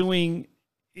what they're doing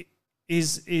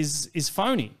is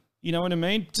phony. You know what I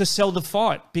mean? To sell the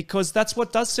fight, because that's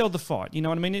what does sell the fight. You know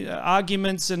what I mean?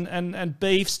 Arguments and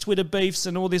beefs, Twitter beefs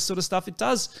and all this sort of stuff. It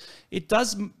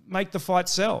does make the fight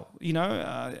sell, you know,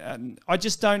 and I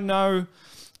just don't know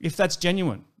if that's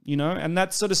genuine, you know, and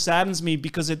that sort of saddens me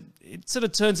because it sort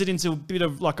of turns it into a bit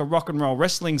of like a rock and roll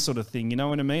wrestling sort of thing. You know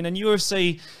what I mean? And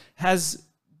UFC has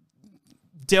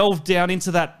delved down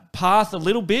into that path a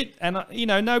little bit, and you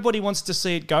know, nobody wants to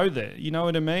see it go there. You know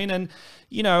what I mean? And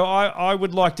you know, I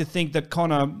would like to think that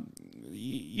Conor,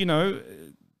 you know,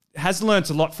 has learnt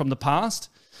a lot from the past,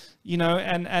 you know,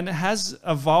 and has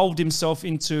evolved himself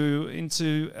into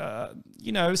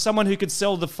you know, someone who could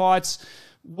sell the fights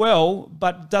well,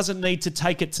 but doesn't need to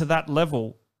take it to that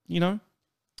level, you know.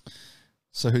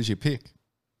 So who's your pick?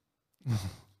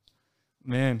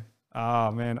 Man,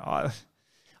 I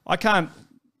can't.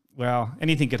 Well,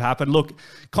 anything could happen. Look,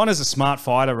 Conor's a smart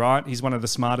fighter, right? He's one of the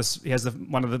smartest. He has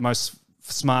one of the most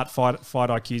smart fight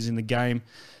IQs in the game.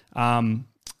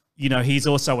 You know, he's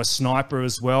also a sniper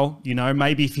as well. You know,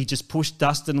 maybe if he just pushed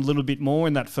Dustin a little bit more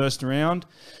in that first round,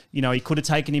 you know, he could have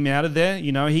taken him out of there.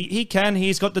 You know,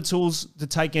 he's got the tools to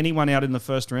take anyone out in the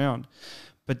first round.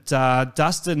 But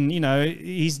Dustin, you know,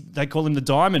 they call him the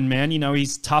Diamond Man. You know,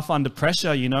 he's tough under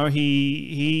pressure. You know,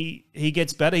 he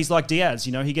gets better. He's like Diaz.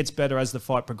 You know, he gets better as the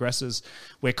fight progresses.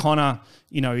 Where Conor,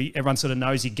 you know, everyone sort of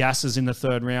knows he gasses in the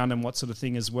third round and what sort of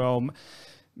thing as well.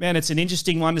 man, it's an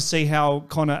interesting one to see how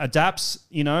Conor adapts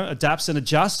and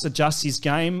adjusts his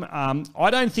game. I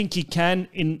don't think he can,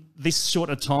 in this short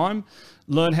of time,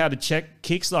 learn how to check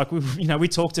kicks. Like, we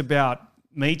talked about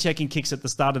me checking kicks at the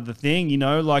start of the thing,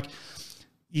 like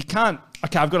you can't,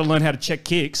 okay, I've got to learn how to check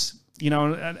kicks,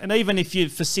 and even if you,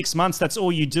 for 6 months, that's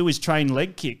all you do is train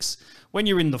leg kicks. When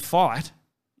you're in the fight,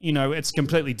 it's a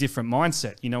completely different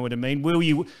mindset. You know what I mean? Will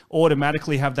you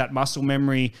automatically have that muscle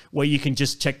memory where you can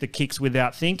just check the kicks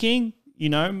without thinking?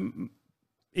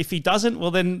 If he doesn't, well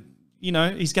then,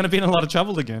 he's going to be in a lot of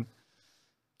trouble again.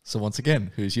 So once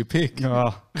again, who's your pick?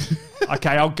 Oh,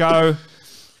 okay, I'll go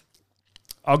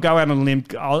out on a limb.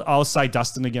 I'll say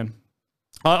Dustin again.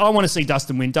 I want to see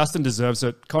Dustin win. Dustin deserves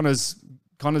it. Connor's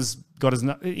got his,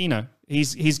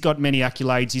 he's got many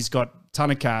accolades. He's got a ton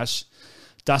of cash.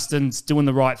 Dustin's doing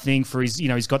the right thing for his,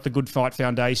 he's got the Good Fight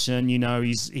Foundation.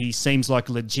 He seems like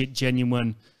a legit,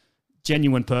 genuine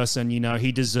person.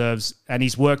 He deserves, and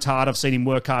he's worked hard. I've seen him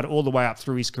work hard all the way up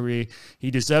through his career.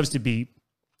 He deserves to be.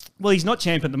 Well, he's not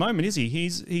champ at the moment, is he?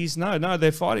 He's no.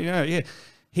 They're fighting. Yeah.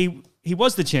 He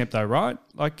was the champ though, right?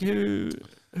 Like who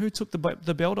took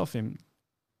the belt off him?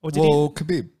 Or did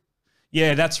Khabib.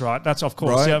 Yeah, that's right. That's of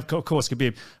course. Right. Yeah, of course,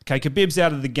 Khabib. Okay, Khabib's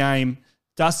out of the game.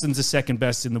 Dustin's the second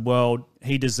best in the world.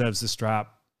 He deserves the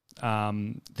strap.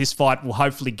 This fight will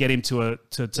hopefully get him to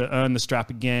earn the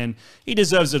strap again. He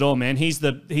deserves it all, man. He's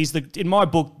the in my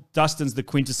book, Dustin's the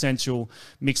quintessential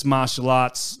mixed martial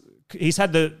arts. He's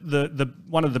had the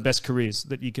one of the best careers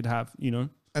that you could have,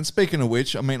 And speaking of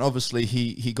which, I mean, obviously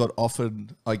he got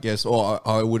offered, I guess, or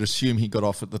I would assume he got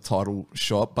offered the title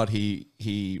shot, but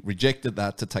he rejected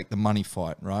that to take the money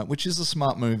fight, right? Which is a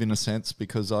smart move in a sense,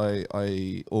 because I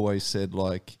always said,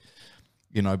 like,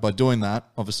 by doing that,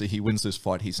 obviously he wins this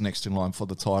fight, he's next in line for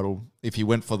the title. If he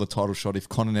went for the title shot, if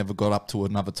Conor never got up to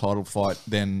another title fight,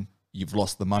 then you've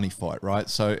lost the money fight, right?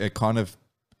 So it kind of,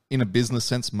 in a business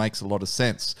sense, makes a lot of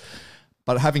sense.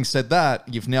 But having said that,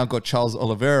 you've now got Charles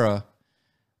Oliveira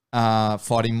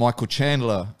fighting Michael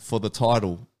Chandler for the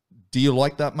title. Do you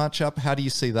like that matchup? How do you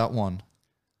see that one?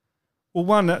 Well,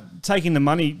 one, taking the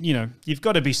money, you've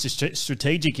got to be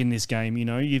strategic in this game.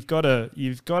 You've got to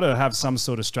have some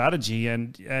sort of strategy,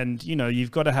 and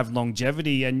you've got to have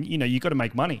longevity, and you've got to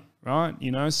make money, right?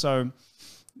 So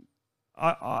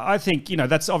I think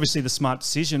that's obviously the smart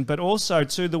decision, but also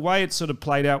too the way it sort of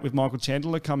played out with Michael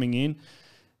Chandler coming in.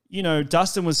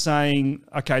 Dustin was saying,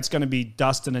 okay, it's going to be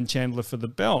Dustin and Chandler for the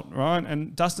belt, right?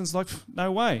 And Dustin's like,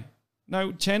 no way.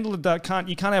 No, Chandler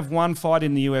you can't have one fight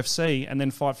in the UFC and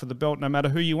then fight for the belt no matter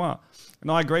who you are.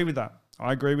 And I agree with that.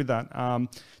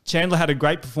 Chandler had a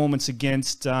great performance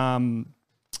against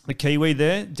the Kiwi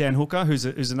there, Dan Hooker, who's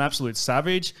an absolute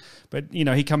savage. But,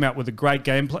 he came out with a great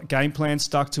game plan,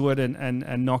 stuck to it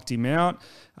and knocked him out.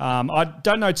 I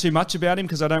don't know too much about him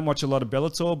because I don't watch a lot of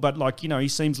Bellator, but he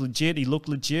seems legit. He looked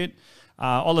legit.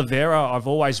 Oliveira, I've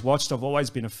always watched. I've always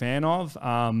been a fan of.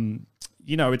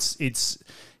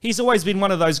 He's always been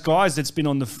one of those guys that's been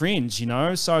on the fringe,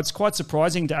 So it's quite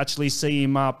surprising to actually see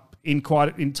him up in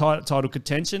title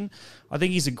contention. I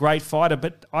think he's a great fighter,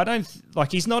 but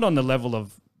he's not on the level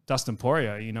of Dustin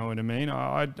Poirier. You know what I mean?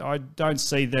 I don't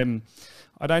see them.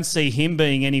 I don't see him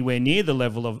being anywhere near the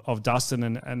level of Dustin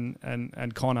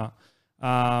and Conor.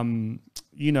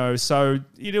 So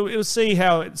it'll see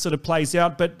how it sort of plays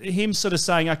out. But him sort of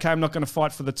saying, okay, I'm not going to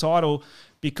fight for the title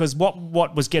because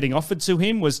what was getting offered to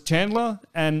him was Chandler,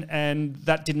 and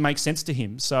that didn't make sense to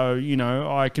him. So,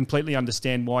 I completely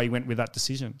understand why he went with that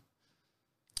decision.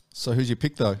 So who's your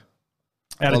pick though?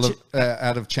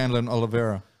 Out of Chandler and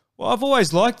Oliveira? Well, I've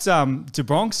always liked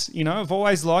DeBronx. I've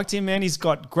always liked him, man. He's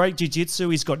got great jiu-jitsu.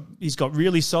 He's got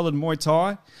really solid Muay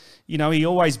Thai. He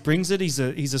always brings it. He's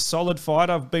a solid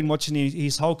fighter. I've been watching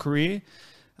his whole career.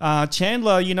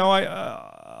 Chandler,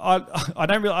 I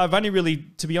don't really. I've only really,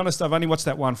 to be honest, I've only watched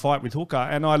that one fight with Hooker,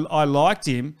 and I liked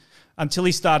him until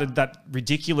he started that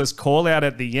ridiculous call out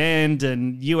at the end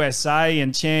and USA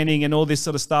and chanting and all this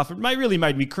sort of stuff. It really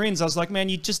made me cringe. I was like, man,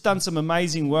 you've just done some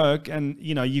amazing work, and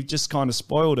you've just kind of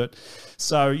spoiled it.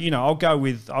 So I'll go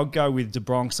with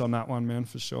DeBronx on that one, man,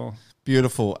 for sure.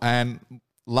 Beautiful. And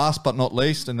last but not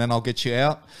least, and then I'll get you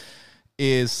out,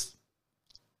 is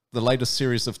the latest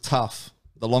series of TUF,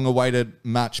 the long-awaited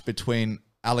match between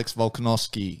Alex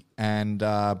Volkanovski and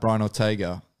Brian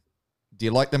Ortega. Do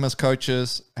you like them as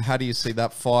coaches? How do you see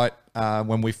that fight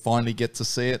when we finally get to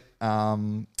see it?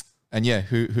 And yeah,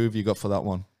 who have you got for that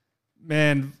one?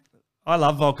 Man, I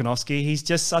love Volkanovski. He's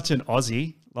just such an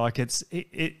Aussie.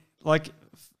 Like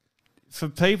for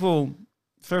people,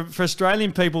 for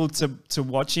Australian people to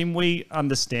watch him, we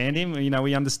understand him.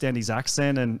 We understand his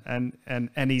accent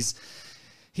and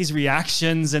his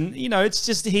reactions, and it's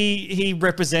just he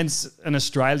represents an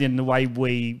Australian, the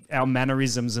way our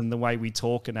mannerisms and the way we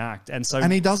talk and act, and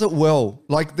he does it well.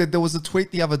 Like there was a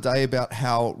tweet the other day about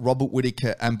how Robert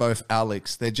Whittaker and both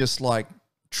Alex, they're just like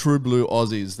true blue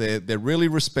Aussies. They're really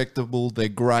respectable. They're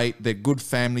great. They're good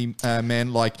family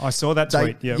men. Like I saw that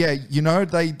tweet. Yeah,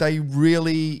 they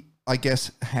really, I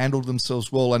guess, handled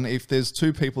themselves well. And if there's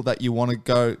two people that you want to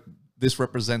go, this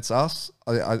represents us,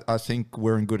 I think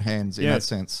we're in good hands in that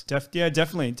sense.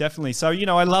 Definitely. So,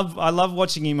 I love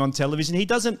watching him on television.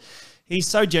 He's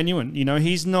so genuine,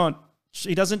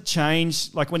 he doesn't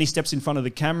change, like when he steps in front of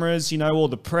the cameras, all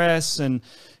the press and,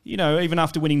 even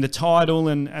after winning the title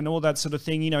and all that sort of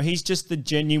thing, he's just the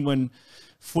genuine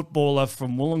footballer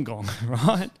from Wollongong,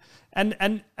 right?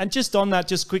 And just on that,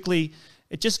 just quickly,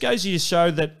 it just goes to show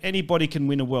that anybody can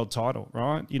win a world title,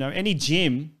 right? Any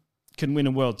gym can win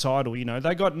a world title.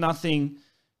 They got nothing,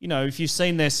 if you've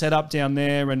seen their setup down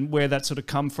there and where that sort of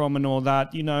come from and all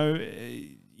that,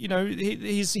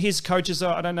 his coaches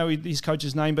are, I don't know his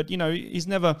coach's name, but he's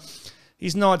not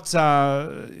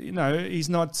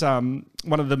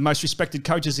one of the most respected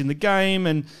coaches in the game.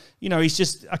 And, he's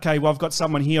just, okay, well, I've got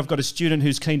someone here. I've got a student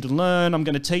who's keen to learn. I'm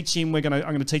going to teach him. I'm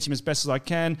going to teach him as best as I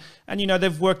can. And,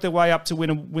 they've worked their way up to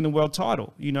win a world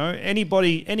title.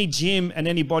 Anybody, any gym and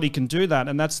anybody can do that.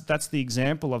 And that's the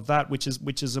example of that, which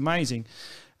is amazing.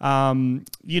 So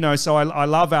I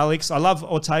love Alex. I love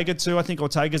Ortega too. I think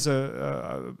Ortega's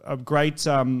a great,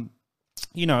 a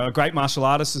great martial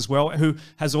artist as well, who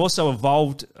has also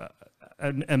evolved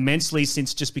immensely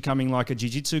since just becoming like a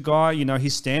jiu-jitsu guy.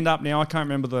 His stand-up now, I can't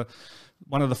remember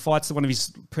one of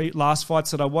his last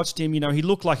fights that I watched him, he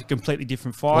looked like a completely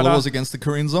different fighter. Well, it was against the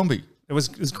Korean Zombie. It was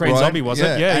Korean Zombie, was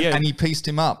it? Yeah. And he pieced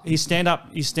him up. His stand-up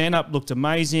looked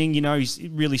amazing. He's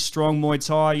really strong Muay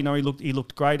Thai. He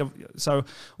looked great. So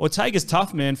Ortega's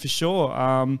tough, man, for sure.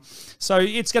 So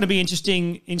it's going to be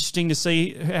interesting to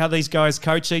see how these guys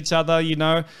coach each other.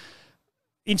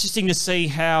 Interesting to see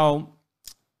how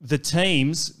the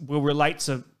teams will relate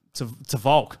to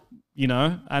Volk. And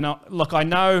I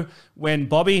know when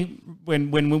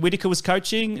Whittaker was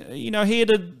coaching, he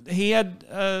had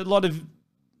a lot of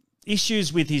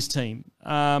issues with his team,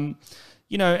 and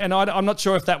I'm not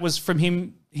sure if that was from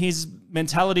him, his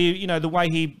mentality, the way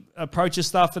he approaches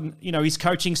stuff, and his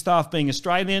coaching staff being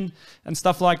Australian and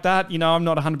stuff like that. I'm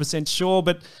not 100% sure,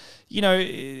 but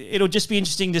it'll just be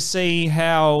interesting to see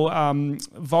how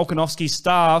Volkanovski's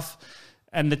staff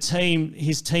and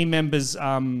his team members,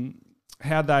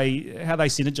 how they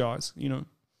synergize.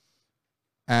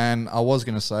 And I was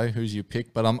gonna say who's your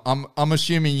pick, but I'm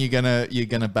assuming you're gonna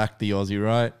back the Aussie,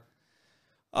 right?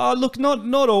 Oh, look,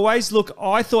 not always. Look,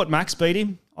 I thought Max beat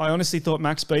him. I honestly thought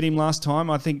Max beat him last time.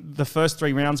 I think the first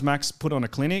 3 rounds Max put on a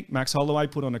clinic. Max Holloway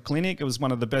put on a clinic. It was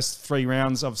one of the best 3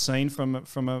 rounds I've seen from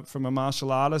a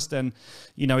martial artist, and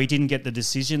he didn't get the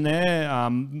decision there.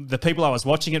 The people I was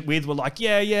watching it with were like,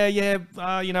 yeah,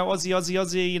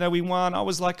 Aussie, we won. I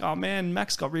was like, oh man,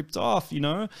 Max got ripped off,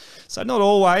 So not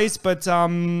always, but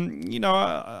I'll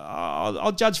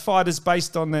judge fighters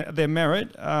based on their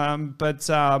merit, but.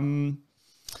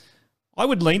 I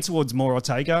would lean towards more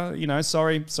Ortega,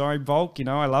 sorry, Volk,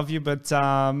 I love you, but,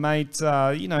 mate,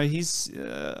 he's,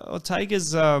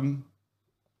 Ortega's a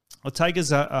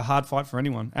hard fight for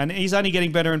anyone, and he's only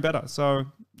getting better and better. So,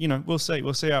 we'll see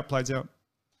how it plays out.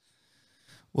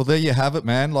 Well, there you have it,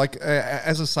 man. Like,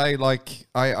 as I say, like,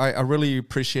 I really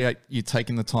appreciate you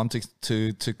taking the time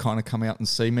to kind of come out and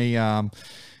see me.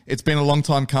 It's been a long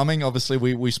time coming. Obviously,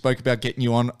 we spoke about getting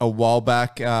you on a while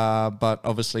back, but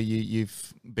obviously you've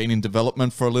been in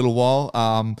development for a little while.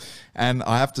 And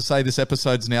I have to say this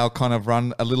episode's now kind of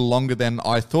run a little longer than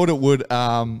I thought it would.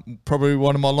 Probably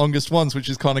one of my longest ones, which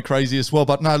is kind of crazy as well.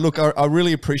 But no, look, I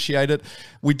really appreciate it.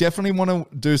 We definitely want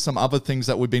to do some other things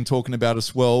that we've been talking about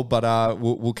as well, but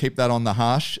we'll keep that on the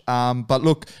hash. But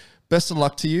look, best of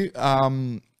luck to you.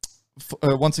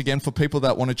 Once again, for people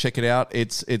that want to check it out,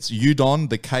 it's Udon.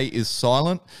 The K is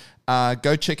silent.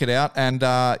 Go check it out. And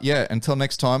until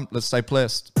next time, let's stay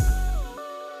blessed.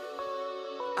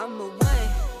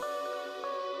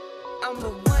 I'm a